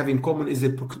they have in common is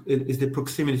the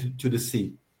proximity to the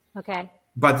sea. Okay.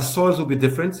 But the soils will be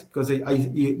different because you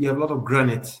have a lot of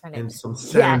granite and some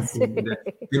sand. Yes.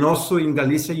 And also in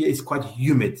Galicia, it's quite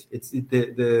humid.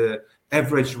 The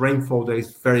average rainfall there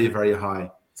is very, very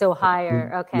high. So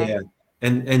higher, okay. Yeah,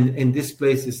 and this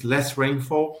place is less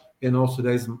rainfall, and also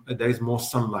there is more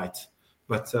sunlight.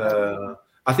 But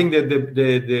I think that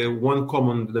the one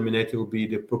common denominator will be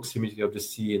the proximity of the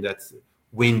sea, and that's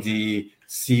windy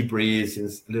sea breeze and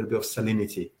a little bit of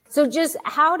salinity. So, just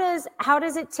how does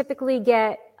it typically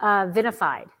get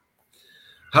vinified?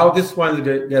 How this wine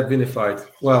get vinified?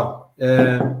 Well,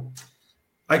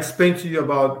 I explained to you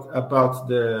about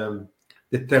the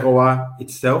terroir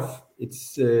itself.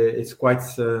 It's quite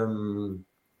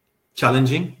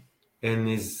challenging and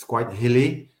is quite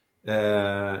hilly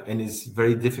and is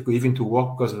very difficult even to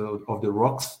walk because of the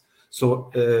rocks.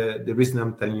 So the reason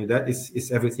I'm telling you that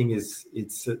is everything it's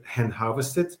hand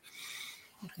harvested.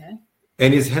 Okay.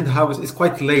 And it's hand harvested. It's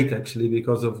quite late actually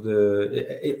because of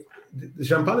the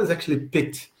Jampal is actually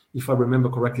picked, if I remember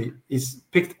correctly, is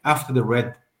picked after the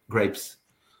red grapes.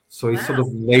 So it's sort of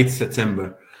late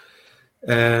September.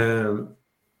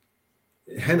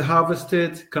 Hand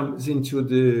harvested, comes into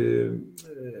the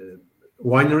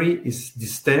winery is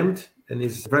destemmed and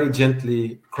is very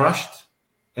gently crushed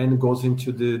and goes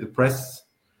into the press.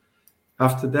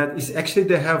 After that, is actually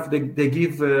they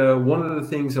give one of the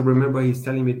things I remember he's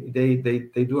telling me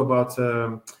they do about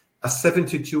a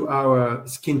 72-hour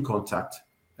skin contact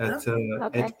at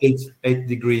 8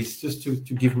 degrees, just to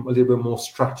give them a little bit more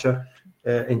structure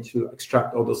and to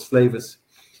extract all those flavors.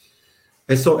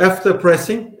 And so after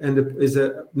pressing, and is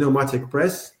a pneumatic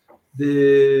press,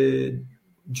 the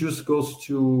juice goes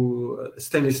to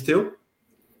stainless steel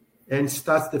and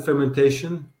starts the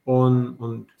fermentation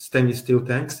on stainless steel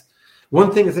tanks.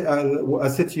 One thing I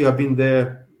said to you, I've been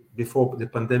there before the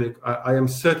pandemic. I am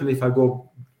certain if I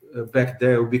go back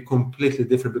there, it will be completely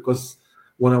different, because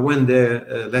when I went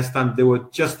there last time, they were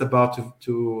just about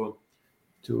to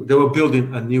they were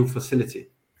building a new facility.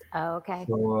 Oh, okay.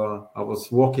 So I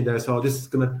was walking there, so this is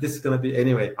gonna be,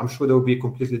 anyway. I'm sure they will be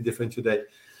completely different today.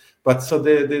 But so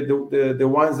the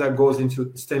wines that goes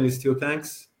into stainless steel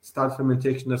tanks start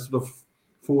fermentation at sort of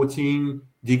 14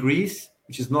 degrees,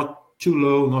 which is not too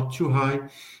low, not too high.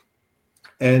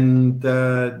 And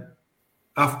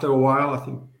after a while, I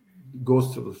think it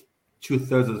goes to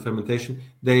 2/3 of the fermentation.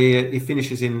 It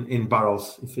finishes in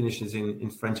barrels. It finishes in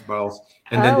French barrels.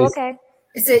 And okay.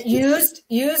 Is it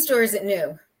used or is it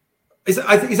new?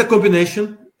 I think it's a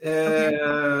combination.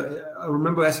 I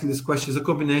remember asking this question. It's a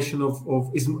combination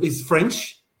of is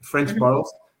French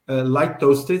barrels, light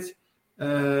toasted,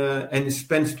 and it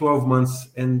spends 12 months.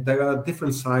 And there are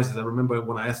different sizes. I remember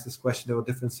when I asked this question, there were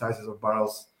different sizes of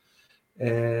barrels,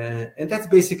 and that's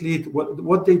basically it.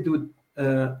 What they do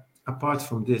apart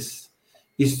from this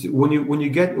is when you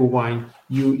get a wine,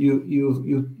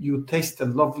 you taste the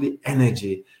lovely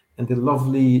energy and the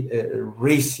lovely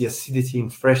racy acidity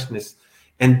and freshness.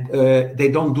 And they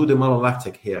don't do the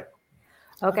malolactic here.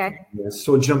 Okay.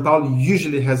 So Jampal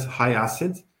usually has high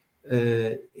acid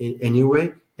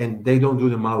anyway, and they don't do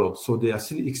the malo. So they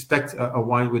actually expect a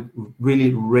wine with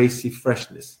really racy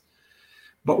freshness.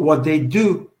 But what they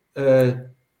do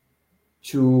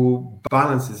to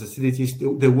balance this acidity is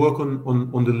they work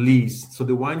on the lees. So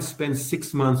the wine spends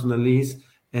 6 months on the lees,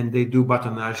 and they do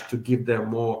batonnage to give them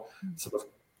more sort of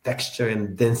texture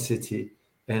and density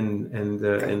and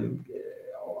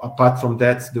apart from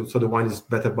that, so the wine is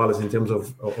better balanced in terms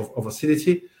of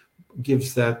acidity,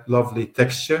 gives that lovely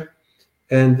texture,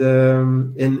 and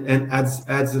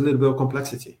adds a little bit of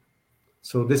complexity.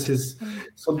 So this is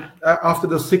after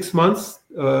the 6 months,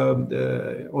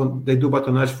 they do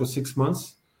batonnage for 6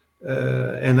 months,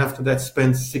 and after that,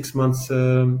 spend 6 months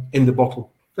in the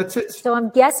bottle. That's it. So I'm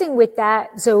guessing with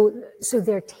that, so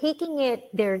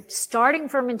they're starting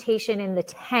fermentation in the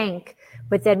tank,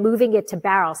 but then moving it to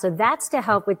barrel. So that's to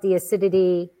help with the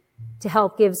acidity, to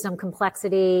help give some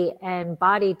complexity and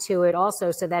body to it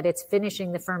also, so that it's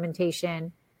finishing the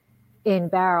fermentation in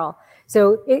barrel.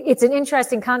 So it's an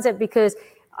interesting concept, because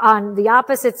on the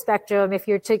opposite spectrum, if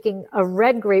you're taking a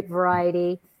red grape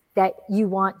variety that you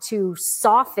want to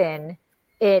soften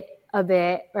it a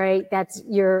bit, right? That's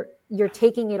you're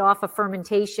taking it off of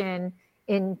fermentation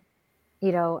in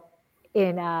a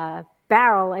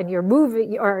barrel, and you're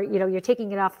moving, or you're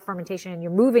taking it off of fermentation and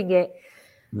you're moving it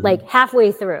like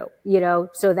halfway through,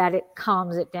 so that it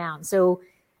calms it down. So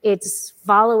it's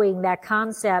following that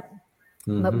concept,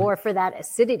 but more for that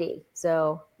acidity.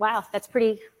 So wow, that's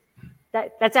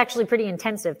actually pretty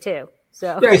intensive too.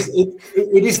 So yes,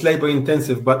 it is labor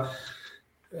intensive, but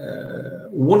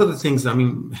one of the things, I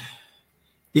mean,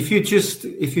 if you just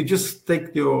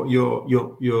take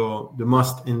the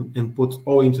must and put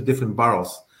all into different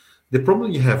barrels, the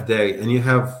problem you have there, and you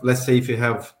have, let's say if you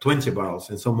have 20 barrels,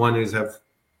 and some wineries have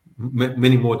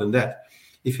many more than that.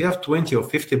 If you have 20 or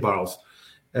 50 barrels,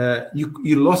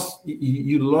 you lost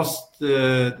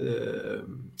the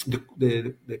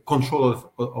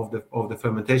control of the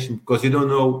fermentation, because you don't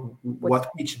know what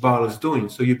each barrel is doing.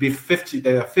 So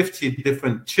there are 50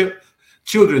 different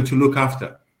children to look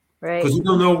after, right? Because you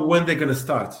don't know when they're going to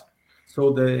start.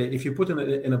 So if you put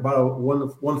in a barrel,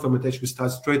 one fermentation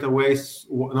starts straight away,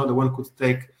 another one could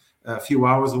take a few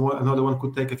hours, another one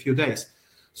could take a few days.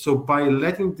 So by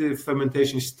letting the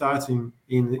fermentation start in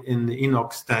the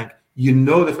inox tank,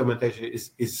 the fermentation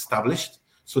is established.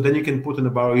 So then you can put in a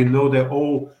barrel, they're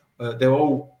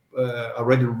all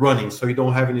already running. So you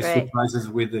don't have any surprises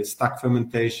with the stack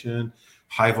fermentation,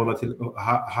 high volatility,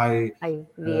 high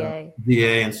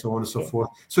VA, and so on and so forth.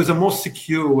 So it's a more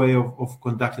secure way of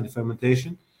conducting the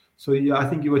fermentation. So I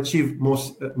think you achieve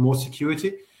more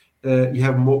security. You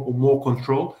have more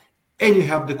control, and you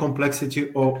have the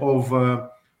complexity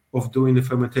of doing the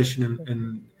fermentation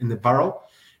in the barrel.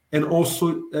 And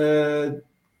also,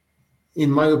 in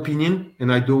my opinion,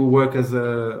 and I do work as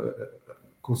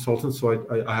consultant, so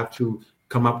I have to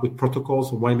come up with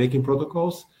protocols, winemaking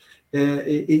protocols.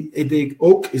 The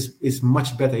oak is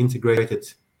much better integrated.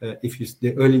 If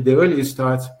the earlier you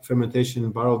start fermentation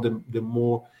in barrel, the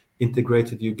more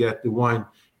integrated you get the wine.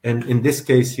 And in this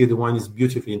case here, the wine is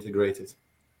beautifully integrated.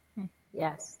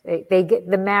 Yes, they get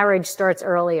the marriage starts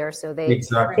earlier, so they get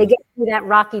through that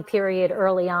rocky period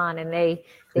early on, and they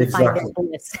find their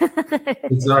bliss.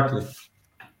 Exactly.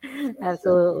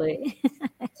 Absolutely.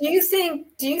 Do you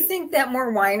think that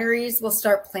more wineries will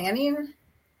start planning,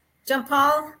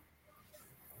 Jampal?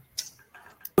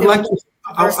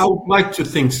 I would like to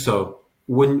think so.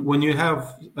 When you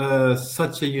have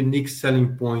such a unique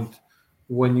selling point,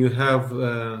 when you have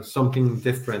something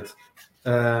different.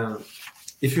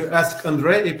 If you ask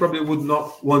Andre, he probably would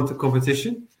not want a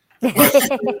competition. But,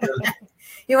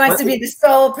 he wants to be the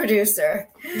sole producer.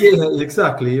 Yeah,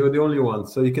 exactly. You're the only one,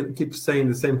 so you can keep saying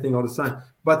the same thing all the time.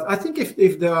 But I think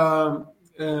if there are,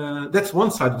 that's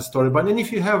one side of the story. But then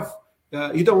if you have,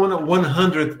 you don't want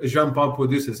 100 Jampal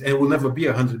producers, and it will never be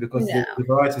 100 because the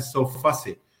variety is so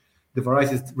fussy. The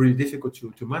variety is really difficult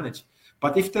to manage.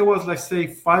 But if there was, like, say,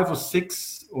 5 or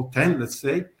 6 or 10, let's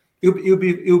say, it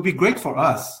would be great for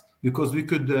us. Because we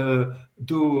could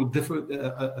do different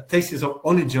tastes of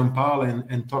only Jampal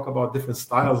and talk about different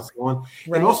styles and so on.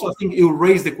 Right. And also, I think it will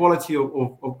raise the quality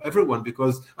of everyone,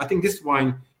 because I think this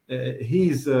wine,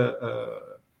 he's a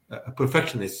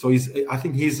perfectionist. So I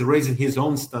think he's raising his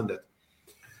own standard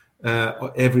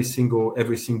every single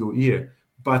year.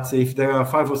 But if there are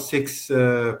 5 or 6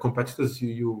 competitors,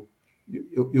 you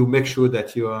make sure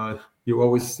that you're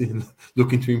always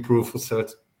looking to improve for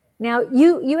certain. Now,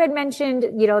 you had mentioned,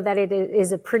 that it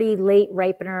is a pretty late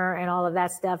ripener and all of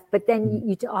that stuff, but then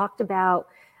you talked about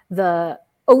the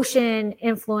ocean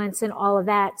influence and all of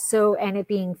that. So, and it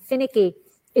being finicky,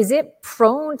 is it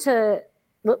prone to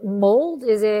mold?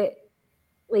 Is it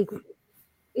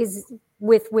is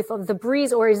with the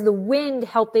breeze, or is the wind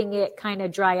helping it kind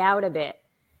of dry out a bit?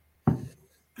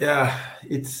 Yeah,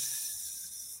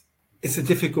 it's a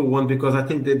difficult one, because I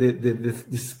think the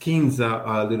skins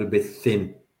are a little bit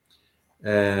thin.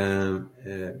 Even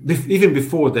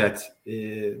before that,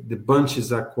 the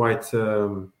bunches are quite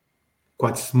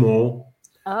small.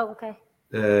 Oh, okay.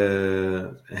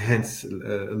 Hence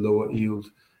lower yield.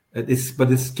 But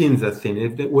the skins are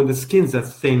thin. When the skins are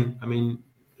thin, I mean,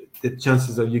 the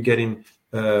chances of you getting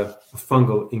a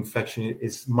fungal infection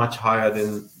is much higher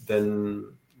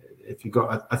than if you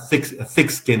got a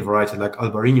thick skin variety like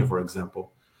Albarino, for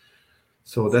example.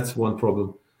 So that's one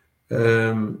problem.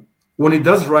 When it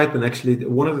does ripen, actually,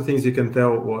 one of the things you can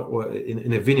tell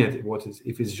in a vineyard,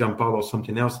 if it's Jampal or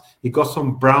something else, it got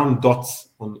some brown dots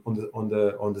on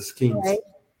the skins. Right.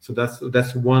 So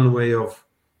that's one way of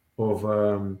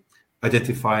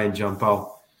identifying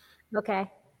Jampal. Okay,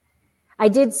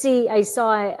 I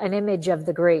saw an image of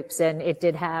the grapes, and it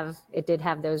did have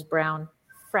those brown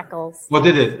freckles. What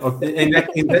did it?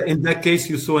 In that case,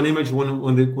 you saw an image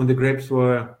when the grapes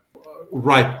were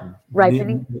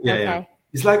ripening. Yeah, okay. Yeah.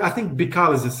 It's like, I think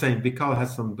Bical is the same. Bical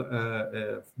has some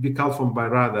Bical from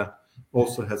Bairrada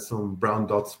also has some brown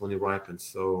dots when it ripens.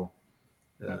 So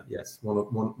yes,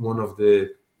 one of the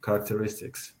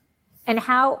characteristics. And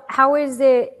how is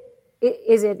it?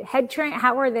 Is it head train?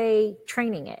 How are they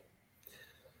training it?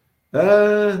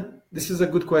 This is a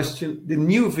good question. The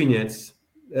new vineyards,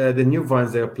 the new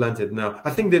vines they are planted now. I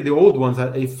think that the old ones,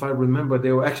 if I remember,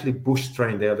 they were actually bush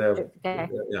trained. They're yeah.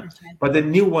 But the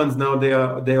new ones now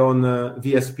they're on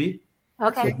VSP.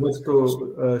 Okay. So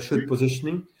vertical shoot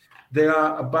positioning. They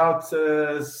are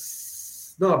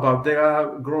they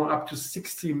are grown up to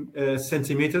 60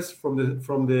 centimeters from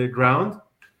the ground,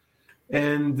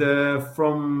 and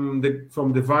from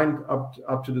the vine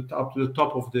up to the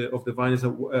top of the vine is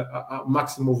a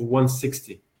maximum of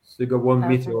 160. So you got 1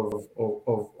 meter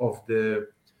of the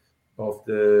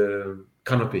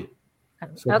canopy.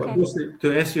 So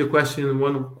to answer your question,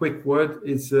 one quick word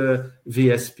is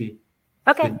VSP.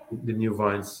 Okay. The new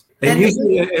vines. And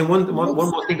usually, and one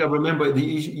more thing I remember,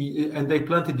 and they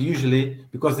planted usually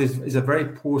because it's a very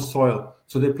poor soil.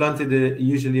 So they planted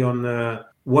usually on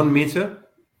 1 meter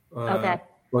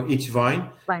for each vine.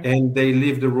 Fine. And they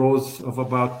leave the rows of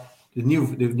about the new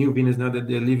vineyards now that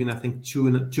they're leaving, I think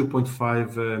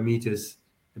 2.5 meters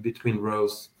between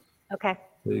rows. Okay.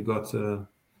 So you got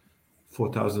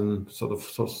 4,000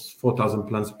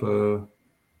 plants per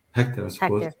hectare, I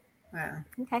suppose. Wow.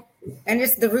 Okay. And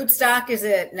is the rootstock, is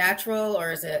it natural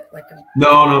or is it like a...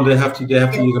 No, they have to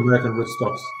use American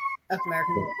rootstocks.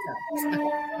 American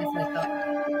rootstocks.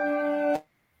 Okay.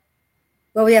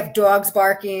 Well, we have dogs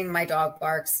barking. My dog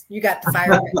barks. You got the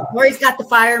fireman. Lori's got the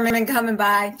fireman coming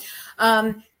by.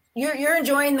 you're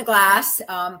enjoying the glass.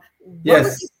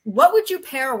 Yes. What would you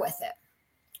pair with it?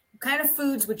 What kind of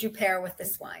foods would you pair with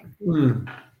this wine?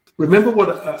 Remember what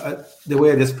the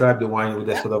way I described the wine with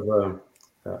that sort of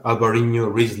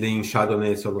Albarino, Riesling,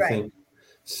 Chardonnay sort of thing.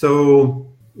 So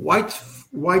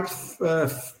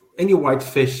any white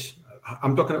fish.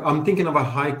 I'm thinking of a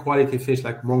high quality fish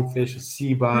like monkfish,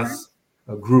 sea bass,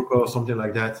 a grouper, or something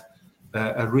like that.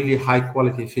 A really high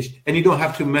quality fish, and you don't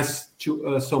have to mess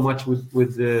so much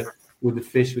with the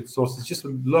fish with sauce. It's just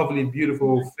a lovely,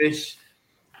 beautiful fish.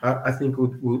 I think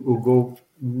will go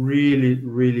really,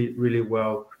 really, really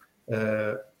well.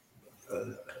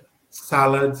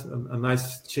 Salad, a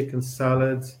nice chicken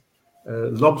salad,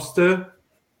 lobster.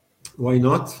 Why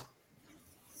not?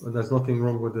 Well, there's nothing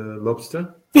wrong with the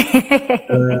lobster.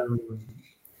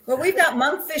 Well, we've got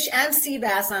monkfish and sea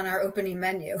bass on our opening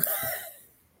menu.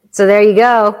 So there you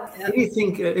go.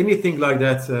 Anything like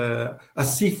that. A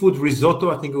seafood risotto,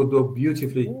 I think it would go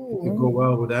beautifully. It would go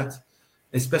well with that,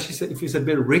 especially if it's a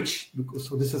bit rich, because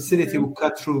so this acidity will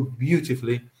cut through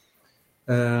beautifully.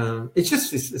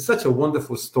 It's such a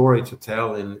wonderful story to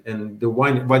tell, and the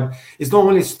wine. But it's not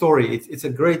only a story; it's a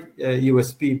great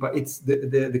USP. But it's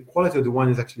the quality of the wine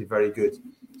is actually very good.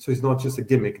 So it's not just a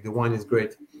gimmick. The wine is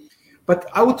great. But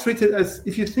I would treat it as,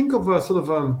 if you think of a sort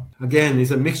of again,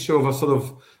 it's a mixture of a sort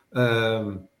of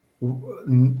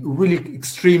really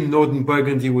extreme northern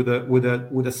Burgundy with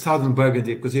a southern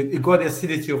Burgundy, because it got the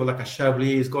acidity of like a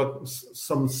Chablis. It's got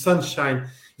some sunshine.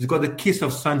 It's got the kiss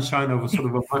of sunshine of a sort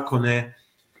of a Maconnais.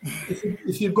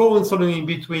 If you go on sort of in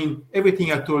between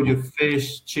everything I told you,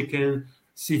 fish, chicken,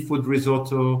 seafood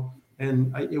risotto,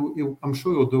 and I'm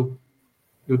sure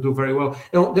you'll do very well.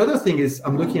 And the other thing is,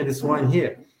 I'm looking at this wine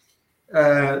here.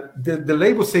 The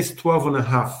label says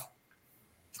 12.5.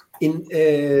 In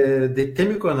the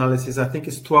chemical analysis, I think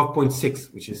it's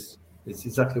 12.6, which is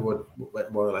exactly what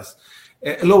more or less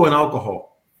low in alcohol.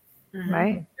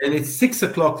 Right. And it's 6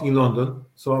 o'clock in London,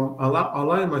 so I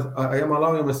am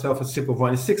allowing myself a sip of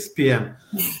wine. It's 6 p.m.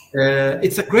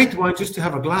 It's a great wine just to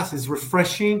have a glass. It's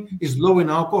refreshing. It's low in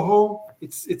alcohol.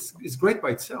 It's great by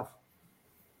itself.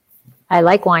 I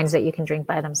like wines that you can drink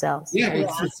by themselves. Yeah,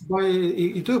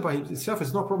 you do it by itself.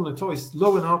 It's no problem at all. It's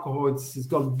low in alcohol. It's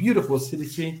got beautiful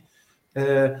acidity.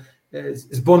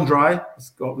 It's bone dry. It's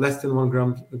got less than 1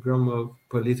 gram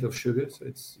per liter of sugar, so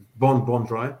it's bone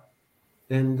dry.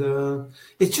 And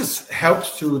it just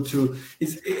helps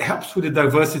it helps with the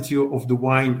diversity of the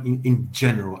wine in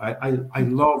general. I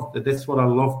love that. That's what I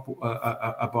love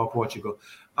about Portugal.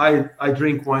 I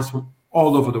drink wines from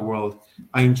all over the world.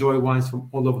 I enjoy wines from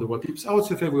all over the world. I would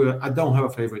say I don't have a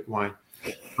favorite wine,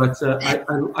 but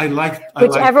I like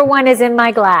whichever one is in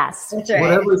my glass. That's right.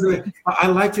 Whatever is it. I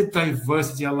like the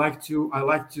diversity. I like to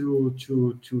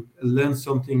learn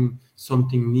something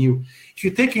new. If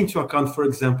you take into account, for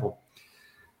example,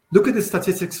 look at the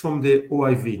statistics from the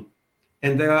OIV,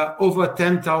 and there are over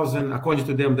 10,000, according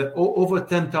to them, there are over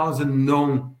 10,000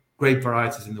 known grape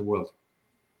varieties in the world.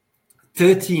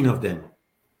 13 of them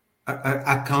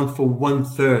account for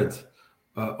 1/3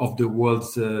 of the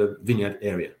world's vineyard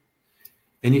area.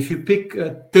 And if you pick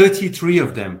 33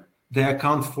 of them, they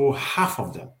account for half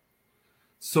of them.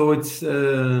 So it's,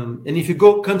 and if you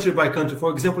go country by country,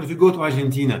 for example, if you go to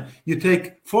Argentina, you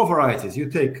take 4 varieties. You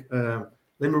take,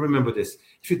 let me remember this.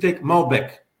 If you take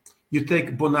Malbec, you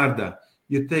take Bonarda,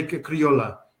 you take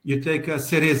Criolla, you take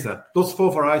Cereza, those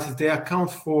 4 varieties, they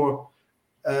account for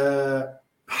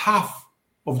half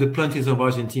of the plantations of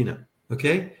Argentina.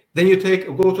 Okay? Then you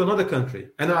go to another country.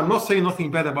 And I'm not saying nothing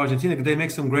bad about Argentina, because they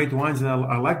make some great wines and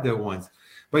I like their wines.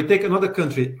 But you take another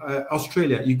country,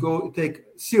 Australia, you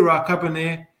take Syrah,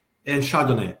 Cabernet, and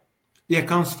Chardonnay. It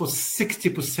accounts for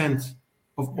 60%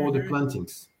 of all the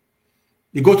plantings.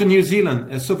 You go to New Zealand,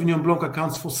 Sauvignon Blanc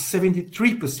accounts for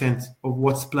 73% of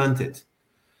what's planted.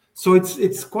 So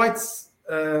it's quite.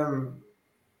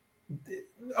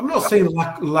 I'm not saying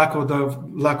lack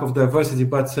of diversity,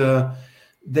 but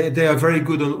they are very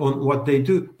good on what they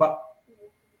do.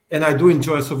 And I do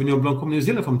enjoy Sauvignon Blanc from New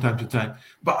Zealand from time to time.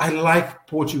 But I like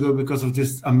Portugal because of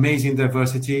this amazing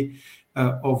diversity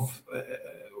of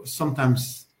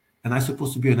sometimes. And I'm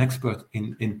supposed to be an expert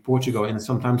in Portugal, and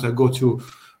sometimes I go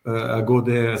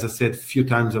there, as I said, a few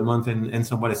times a month, and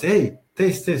somebody say, "Hey,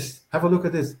 taste this. Have a look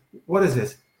at this. What is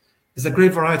this? It's a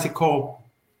great variety called,"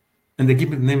 and they give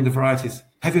me the name of the varieties.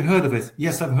 "Have you heard of it?"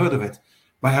 "Yes, I've heard of it,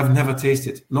 but I have never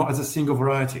tasted, not as a single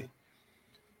variety."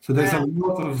 So there's a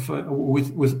lot of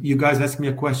with you guys ask me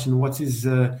a question. What is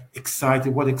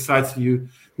exciting? What excites you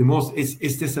the most?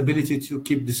 Is this ability to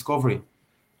keep discovering,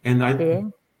 and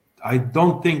I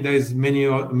don't think there's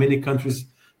many countries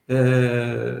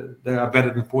they are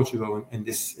better than Portugal in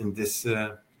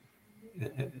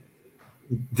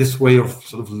this way of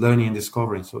sort of learning and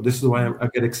discovering. So this is why I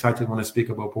get excited when I speak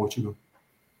about Portugal.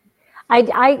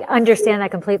 I understand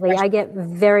that completely. I get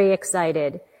very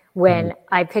excited when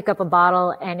I pick up a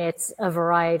bottle and it's a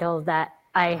varietal that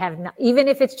I have not, even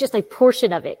if it's just a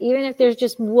portion of it, even if there's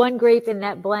just one grape in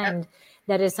that blend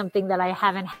that is something that I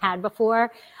haven't had before,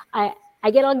 I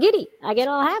get all giddy. I get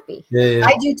all happy. Yeah.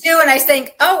 I do too, and I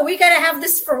think, oh, we got to have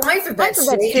this for Winephabet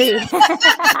Street.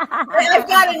 I've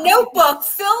got a notebook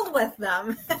filled with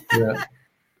them.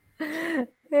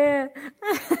 Yeah.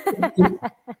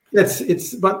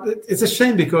 It's a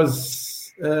shame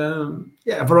because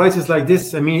varieties like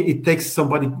this. I mean, it takes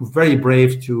somebody very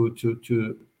brave to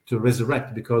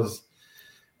resurrect. Because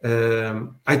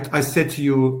I said to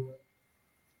you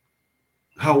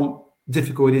how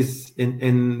difficult it is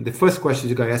in the first question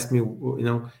you guys asked me.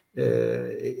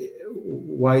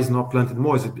 Why is not planted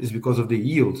more? Is because of the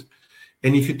yield.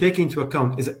 And if you take into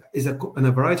account is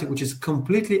a variety which is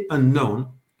completely unknown.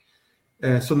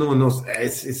 So no one knows.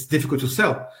 It's difficult to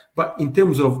sell. But in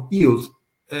terms of yield,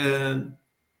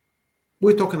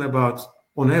 we're talking about,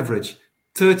 on average,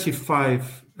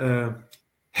 35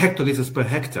 hectoliters per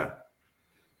hectare.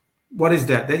 What is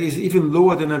that? That is even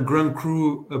lower than a Grand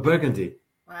Cru Burgundy.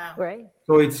 Wow. Right.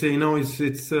 So it's and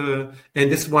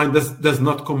this wine does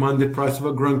not command the price of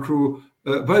a Grand Cru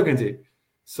Burgundy.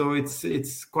 So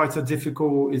it's quite a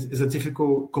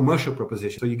difficult commercial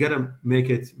proposition. So you gotta make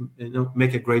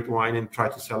a great wine and try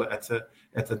to sell it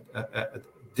at a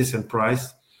decent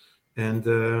price, and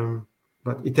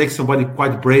but it takes somebody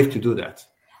quite brave to do that.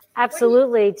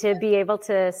 Absolutely, to be able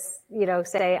to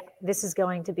say this is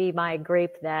going to be my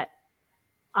grape that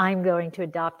I'm going to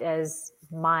adopt as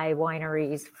my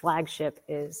winery's flagship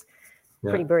is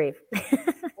pretty brave.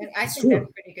 And I think that's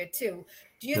pretty good too.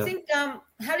 Do you think,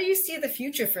 how do you see the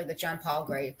future for the Jampal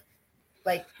grape,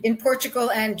 like in Portugal,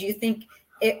 and do you think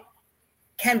it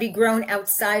can be grown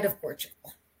outside of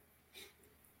Portugal?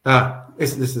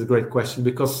 This is a great question,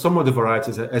 because some of the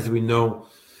varieties, as we know,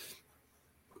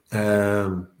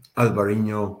 Alvarinho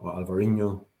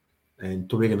and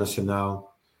Touriga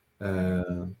Nacional,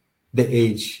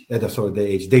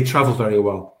 they travel very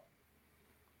well.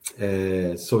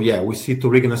 We see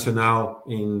Touriga Nacional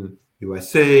in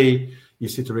USA, you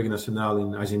see Touriga Nacional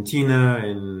in Argentina,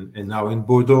 and now in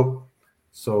Bordeaux.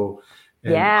 So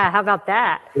how about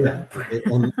that? Yeah,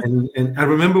 and I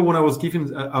remember when I was giving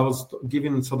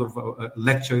sort of a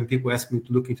lecture, and people asked me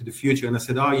to look into the future, and I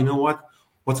said, you know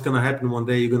what's going to happen one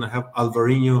day? You're going to have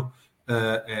Alvarinho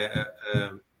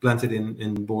planted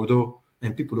in Bordeaux,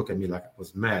 and people look at me like I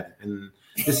was mad. And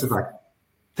this is like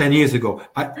 10 years ago.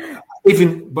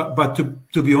 But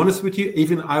to be honest with you,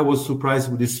 even I was surprised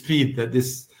with the speed that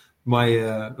this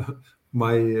my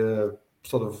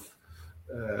sort of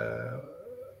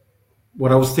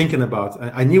what I was thinking about.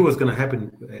 I knew it was going to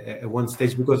happen at one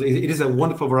stage, because it is a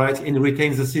wonderful variety and it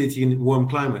retains acidity in warm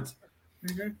climates.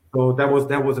 Mm-hmm. So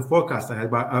that was a forecast I had,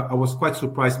 but I was quite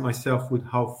surprised myself with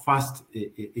how fast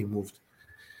it moved.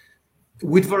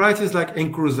 With varieties like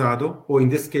Encruzado, or in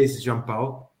this case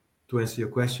Jampal, to answer your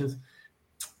questions,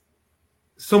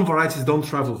 some varieties don't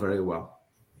travel very well.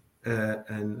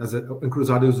 And as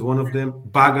Encruzado is one of them.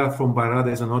 Baga from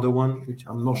Bairrada is another one, which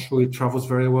I'm not sure it travels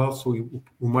very well. So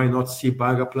we might not see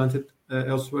Baga planted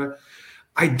elsewhere.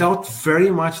 I doubt very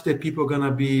much that people are going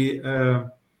to be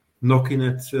knocking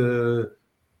at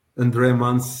André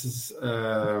Mans's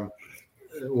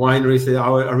winery, say,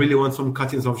 I really want some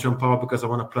cuttings of Jampal because I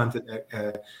want to plant it.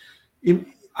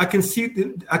 I can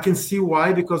see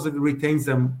why, because it retains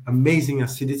amazing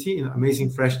acidity and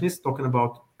amazing freshness, talking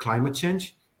about climate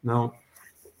change now.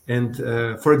 And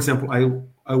for example, I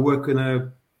work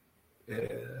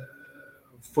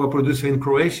for a producer in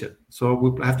Croatia, so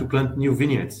we have to plant new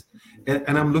vineyards,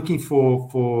 and I'm looking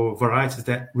for varieties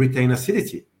that retain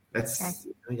acidity.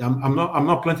 I'm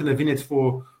not planting a vineyard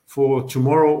for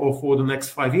tomorrow or for the next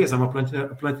 5 years. I'm planting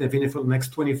a vineyard for the next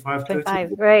 25, 30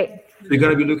 years. Right. So you got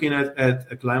to be looking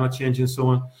at climate change and so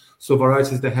on. So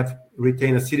varieties that have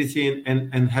retain acidity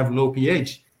and have low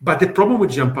pH. But the problem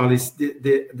with Jampal is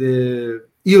the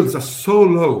yields are so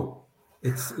low.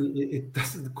 It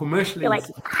doesn't commercially. You're like,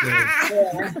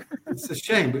 it's a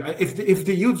shame. If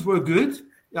the yields were good,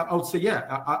 I would say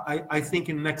I think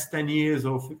in the next 10 years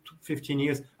or 15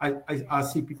 years, I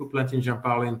see people planting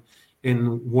Jampal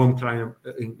in warm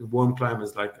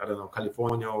climates like, I don't know,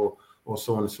 California or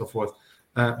so on and so forth.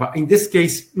 But in this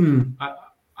case,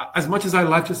 as much as I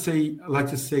like to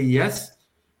say yes,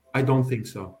 I don't think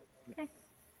so. Okay.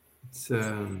 It's,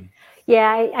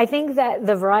 I think that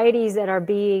the varieties that are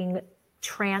being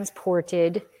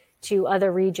transported to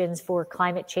other regions for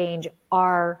climate change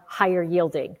are higher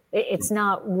yielding. It's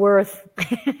not worth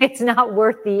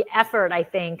the effort, I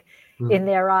think, in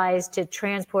their eyes, to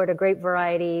transport a grape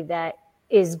variety that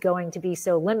is going to be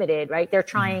so limited, right? They're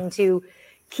trying to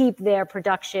keep their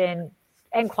production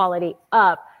and quality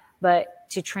up, but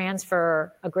to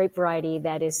transfer a grape variety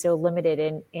that is so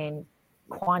limited in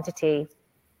quantity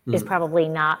is probably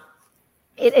not,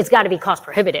 it's got to be cost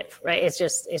prohibitive, right? It's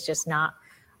just not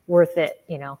worth it.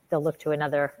 They'll look to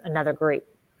another grape.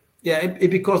 Yeah,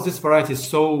 because this variety is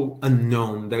so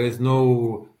unknown. There is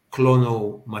no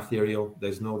clonal material.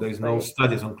 There's no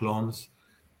studies on clones.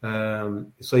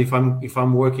 So if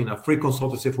I'm working a free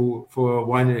consultancy for a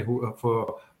winery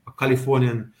for a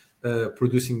Californian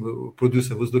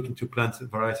producer who's looking to plant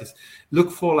varieties,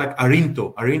 look for like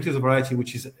Arinto. Arinto is a variety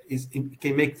which it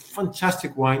can make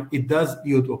fantastic wine. It does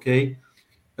yield okay,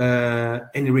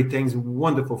 and it retains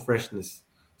wonderful freshness.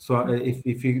 So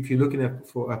if you're looking at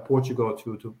Portugal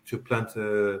to plant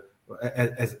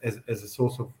as a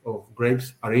source of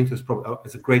grapes, Arinto is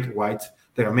probably a great white.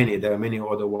 There are many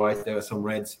other whites. There are some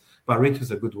reds, but Arinto is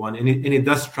a good one, and it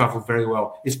does travel very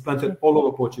well. It's planted all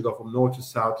over Portugal from north to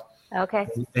south. Okay.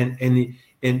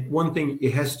 And one thing,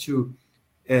 it has to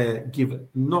give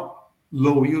not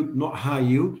low yield, not high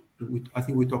yield. I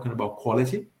think we're talking about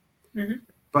quality,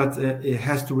 but it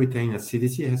has to retain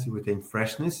acidity. It has to retain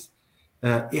freshness.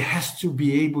 It has to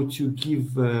be able to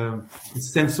give a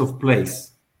sense of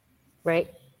place,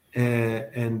 right?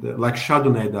 And like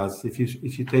Chardonnay does. If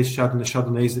you taste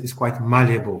Chardonnay is quite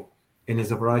malleable, and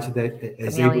is a variety that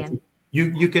is able to.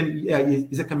 You can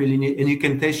it's a chameleon, and you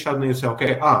can taste Chardonnay and say,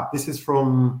 okay, this is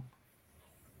from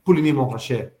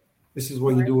Pouligny-Montrachet. This is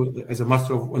what you do as a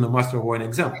master of wine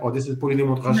exam. Or this is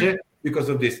Pouligny-Montrachet because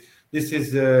of this. This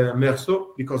is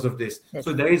Meursault because of this. Yes.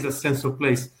 So there is a sense of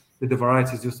place. The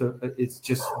variety is it's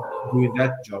just doing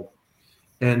that job,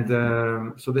 and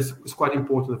so this is quite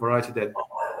important. The variety that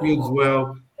yields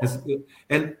well,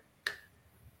 and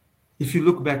if you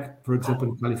look back, for example,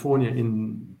 in California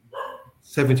in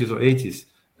 70s or 80s,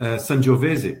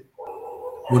 Sangiovese,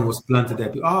 when it was planted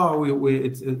there,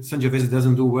 Sangiovese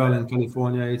doesn't do well in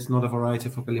California. It's not a variety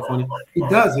for California. It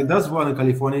does well in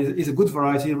California. It's a good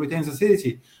variety. It retains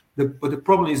acidity. But the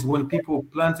problem is when people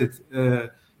plant it.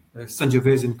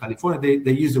 Sangiovese in California,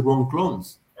 they use the wrong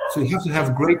clones. So you have to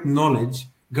have great knowledge,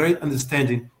 great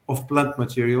understanding of plant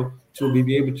material to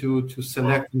be able to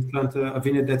select and plant a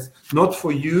vineyard that's not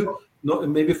for you, not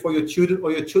maybe for your children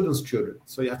or your children's children.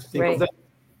 So you have to think of that.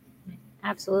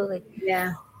 Absolutely.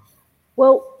 Yeah.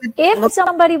 Well, if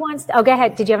somebody wants to, go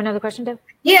ahead. Did you have another question, Deb?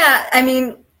 Yeah. I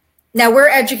mean, now we're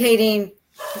educating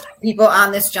people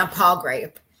on this Jampal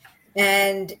grape,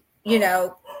 and you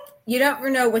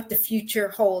don't know what the future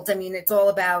holds. I mean, it's all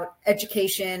about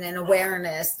education and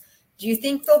awareness. Do you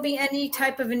think there'll be any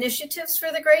type of initiatives for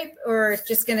the grape, or it's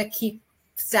just going to keep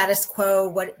status quo?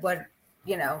 What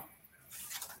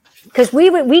Because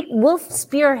we'll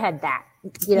spearhead that,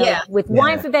 with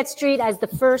Winephabet Street as the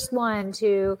first one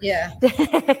to. Yeah.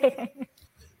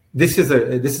 This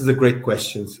is a great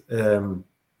question.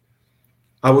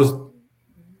 I was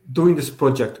doing this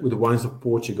project with the Wines of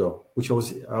Portugal, which I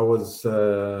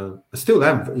still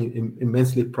am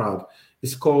immensely proud.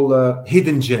 It's called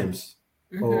Hidden Gems,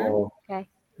 or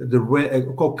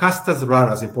called Castas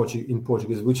Raras in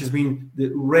Portuguese, which has been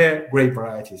the rare grape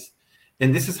varieties.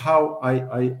 And this is how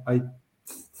I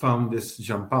found this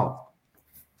Jampal,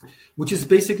 which is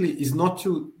basically is not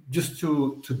to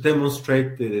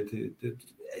demonstrate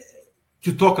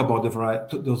to talk about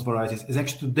those varieties. It's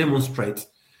actually to demonstrate.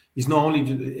 It's not only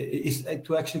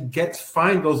to actually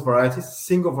find those varieties,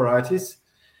 single varieties,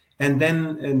 and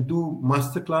then do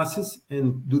master classes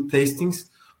and do tastings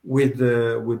with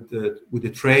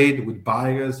the trade, with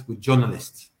buyers, with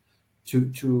journalists,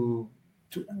 so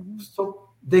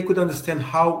they could understand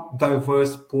how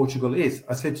diverse Portugal is.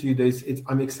 I said to you,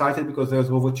 I'm excited because there's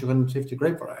over 250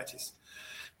 grape varieties.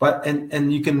 But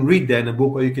and you can read that in a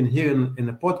book or you can hear in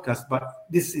a podcast. But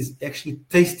this is actually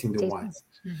tasting the wines.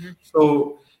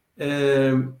 So.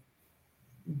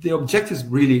 The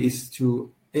objective really is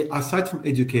to, aside from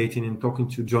educating and talking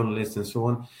to journalists and so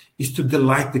on, is to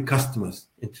delight the customers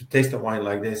and to taste a wine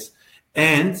like this.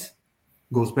 And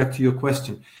goes back to your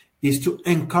question, is to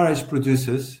encourage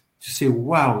producers to say,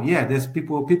 wow, there's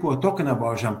people are talking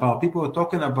about Jampal, people are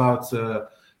talking about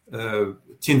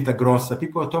Tinta Grossa,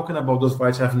 people are talking about those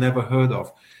varieties I've never heard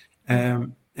of.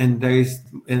 And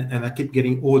I keep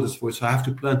getting orders for it, so I have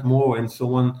to plant more and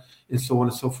so on and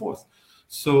so forth.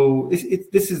 So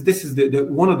this is the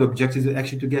one of the objectives is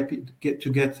actually to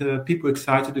get people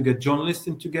excited, to get journalists,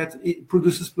 and to get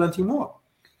producers planting more.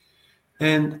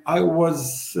 And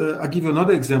I'll give you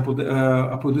another example.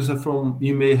 A producer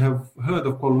you may have heard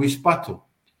of called Luis Pato.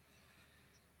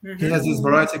 He has this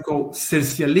variety called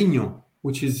Cercialinho,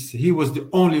 he was the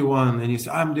only one, and he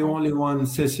said, I'm the only one.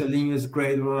 Cercialinho is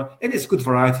great, and it's good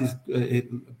varieties,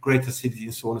 great acidity,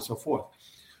 and so on and so forth.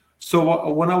 So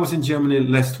when I was in Germany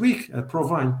last week at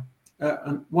ProVine,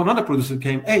 one other producer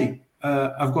came, hey,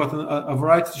 I've got a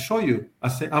variety to show you. I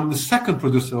say, I'm the second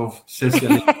producer of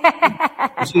Cercialinho,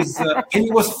 and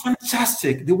it was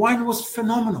fantastic. The wine was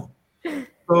phenomenal.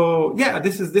 So yeah,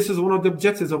 this is one of the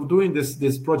objectives of doing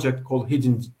this project called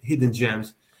Hidden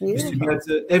Gems, is to get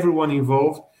everyone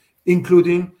involved,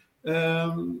 including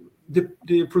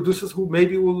the producers who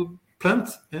maybe will plant,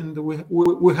 and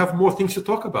we have more things to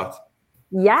talk about.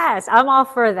 Yes, I'm all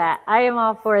for that. I am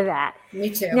all for that. Me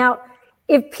too. Now,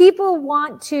 if people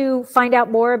want to find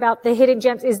out more about the Hidden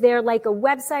Gems, is there like a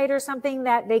website or something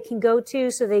that they can go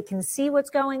to so they can see what's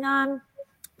going on?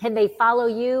 Can they follow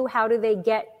you? How do they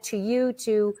get to you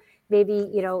to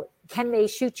maybe, can they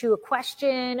shoot you a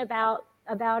question about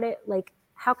it? Like,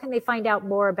 how can they find out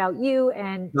more about you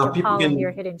and Jampal and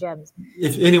your Hidden Gems?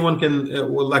 If anyone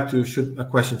would like to shoot a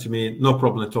question to me, no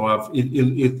problem at all.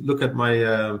 Look at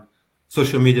my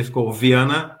social media. It's called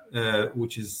Viana,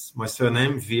 which is my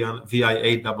surname, Viana,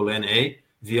 Vianna,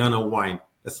 Viana Wine.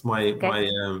 That's my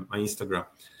my Instagram.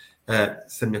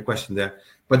 Send me a question there.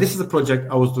 But this is a project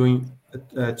I was doing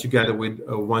together with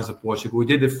Wines of Portugal. We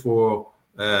did it for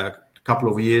a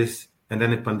couple of years, and then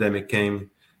the pandemic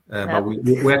came. But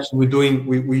we're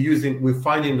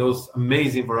finding those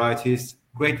amazing varieties,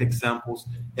 great examples,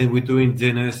 and we're doing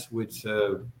dinners with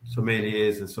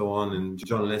sommeliers and so on, and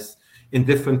journalists in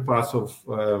different parts of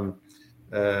the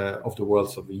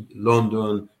world, so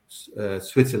London,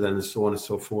 Switzerland, and so on and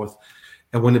so forth.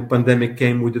 And when the pandemic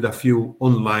came, we did a few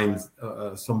online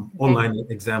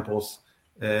examples,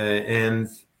 and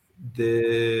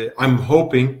I'm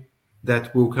hoping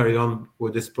that we'll carry on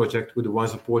with this project with the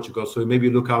Wines of Portugal. So maybe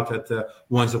look out at the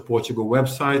Wines of Portugal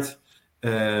website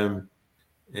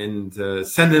and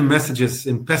send them messages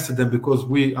and pester them, because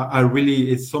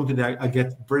it's something that I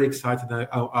get very excited.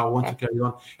 I want to carry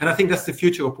on, and I think that's the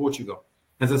future of Portugal.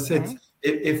 As I said,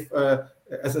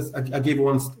 I gave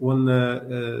one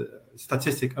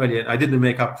statistic earlier. I didn't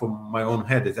make up from my own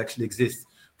head. It actually exists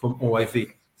from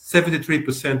OIV.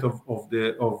 73% of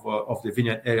the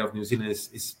vineyard area of New Zealand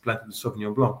is planted with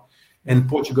Sauvignon Blanc, and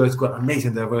Portugal has got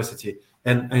amazing diversity.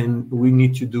 And we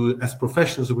need to do, as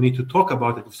professionals, we need to talk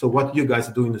about it. So what you guys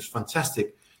are doing is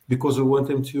fantastic, because we want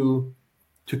them to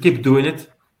keep doing it.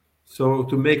 So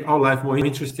to make our life more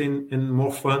interesting and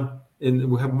more fun, and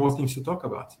we have more things to talk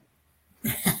about.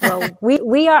 Well,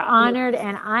 we are honored,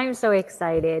 and I'm so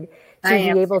excited to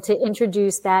be able to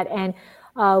introduce that. And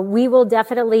we will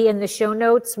definitely, in the show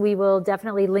notes, we will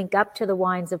definitely link up to the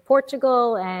Wines of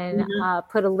Portugal and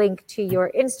put a link to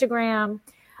your Instagram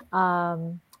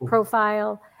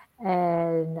profile.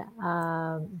 And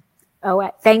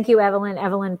thank you, Evelyn.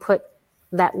 Evelyn put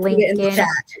that link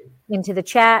into the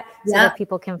chat so that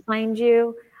people can find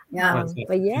you.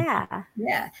 But yeah.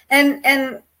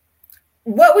 And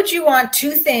what would you want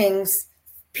 2 things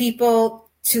people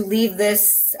to leave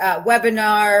this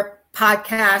webinar,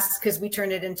 podcast, because we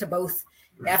turned it into both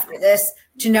after this,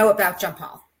 to know about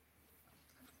Jampal?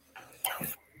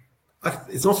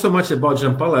 It's not so much about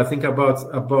Jampal. I think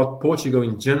about Portugal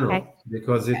in general,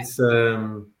 because it's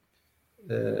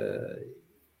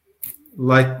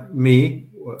like me.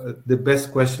 The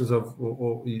best questions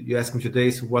you ask me today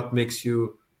is what makes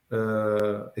you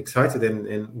excited,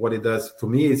 and what it does for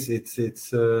me is it's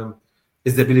the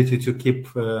ability to keep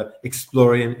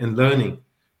exploring and learning.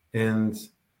 And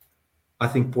I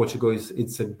think Portugal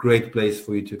it's a great place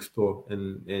for you to explore.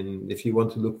 And if you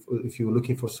want to if you're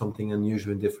looking for something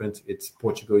unusual and different,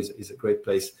 Portugal is a great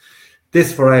place.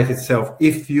 This variety itself,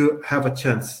 if you have a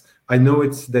chance, I know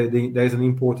there's an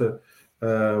importer.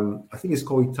 I think it's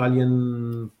called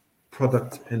Italian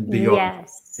Product and Beyond.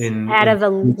 Yes, out of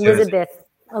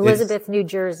Elizabeth, New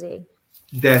Jersey.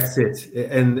 That's it.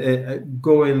 And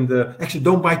go actually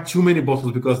don't buy too many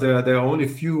bottles, because there are only a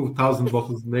few thousand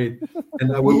bottles made,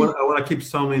 and I want to keep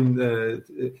some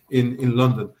in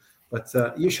London. But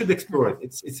you should explore it.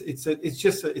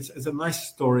 It's a nice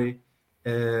story,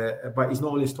 but it's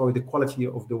not only a story. The quality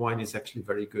of the wine is actually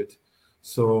very good.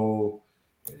 So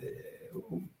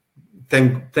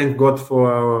thank God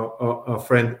for our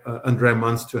friend Andrea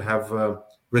Mans to have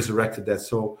resurrected that.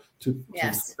 So a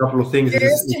couple of things.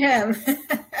 Cheers to him.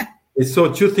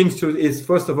 So 2 things is,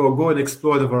 first of all, go and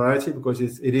explore the variety, because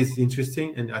it is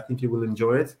interesting, and I think you will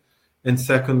enjoy it. And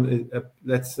second,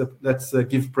 let's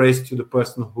give praise to the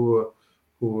person who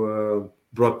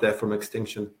brought that from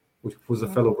extinction, which was a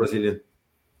fellow Brazilian.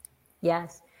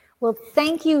 Yes. Well,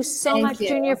 thank you so Thank much, you.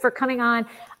 Junior, for coming on.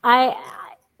 I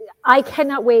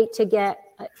cannot wait to get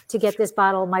this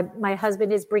bottle. My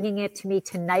husband is bringing it to me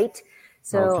tonight,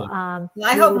 so I we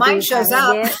hope will mine be shows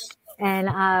having up. it.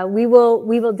 And we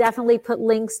will definitely put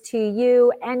links to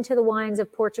you and to the Wines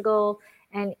of Portugal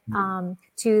and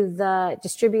to the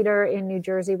distributor in New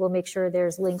Jersey. We'll make sure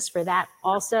there's links for that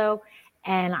also.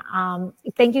 And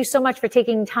thank you so much for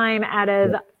taking time out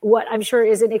of what I'm sure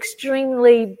is an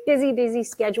extremely busy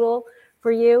schedule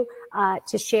for you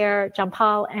to share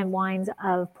Jampal and Wines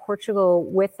of Portugal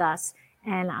with us.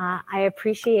 And I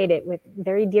appreciate it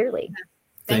very dearly.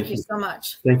 Thank you so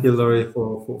much. Thank you, Laurie,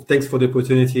 for thanks for the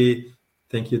opportunity.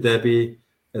 Thank you, Debbie.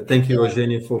 Thank you,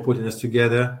 Eugenia, for putting us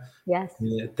together. Yes.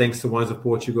 Thanks to Wines of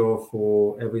Portugal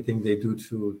for everything they do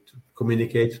to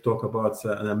communicate, to talk about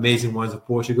an amazing Wines of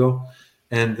Portugal.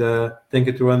 And thank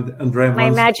you to Andrea. My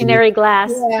imaginary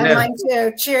glass. Yeah, mine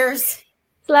too. Cheers.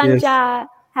 Slancha.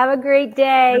 Have a great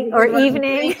day or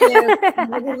evening. Thank you.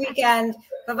 Have a good weekend.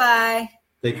 Bye-bye.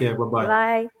 Take care. Bye-bye.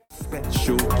 Bye.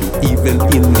 Special, even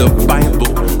in the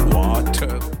Bible,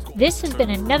 water. This has been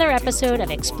another episode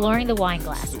of Exploring the Wine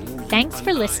Glass. Thanks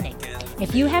for listening.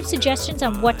 If you have suggestions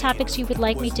on what topics you would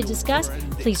like me to discuss,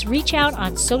 please reach out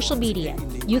on social media.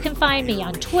 You can find me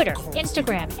on Twitter,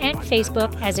 Instagram, and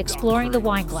Facebook as Exploring the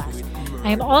Wine Glass.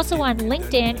 I am also on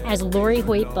LinkedIn as Lori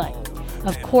Hoyt-Butt.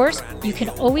 Of course, you can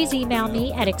always email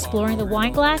me at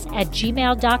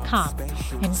exploringthewineglass@gmail.com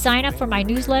and sign up for my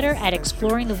newsletter at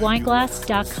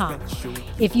exploringthewineglass.com.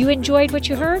 If you enjoyed what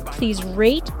you heard, please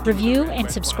rate, review, and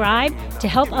subscribe to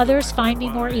help others find me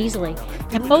more easily.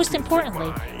 And most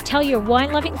importantly, tell your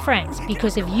wine-loving friends,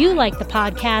 because if you like the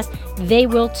podcast, they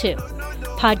will too.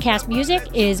 Podcast music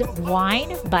is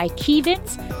Wine by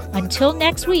Kevins. Until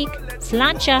next week,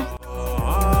 Slancha.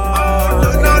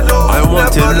 I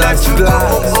want a nice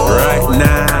glass right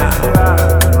now.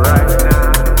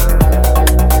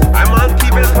 I'm on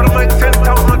TV for my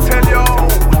 10,000 tell you.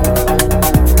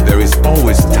 There is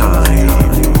always time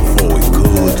for a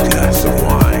good glass of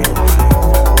wine.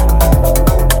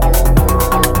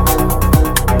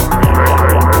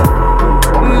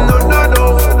 No,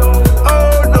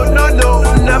 oh no,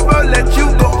 never let you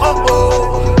go.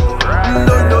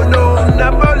 No,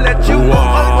 never let you go.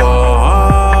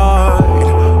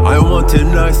 I want a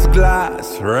nice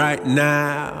glass right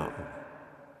now.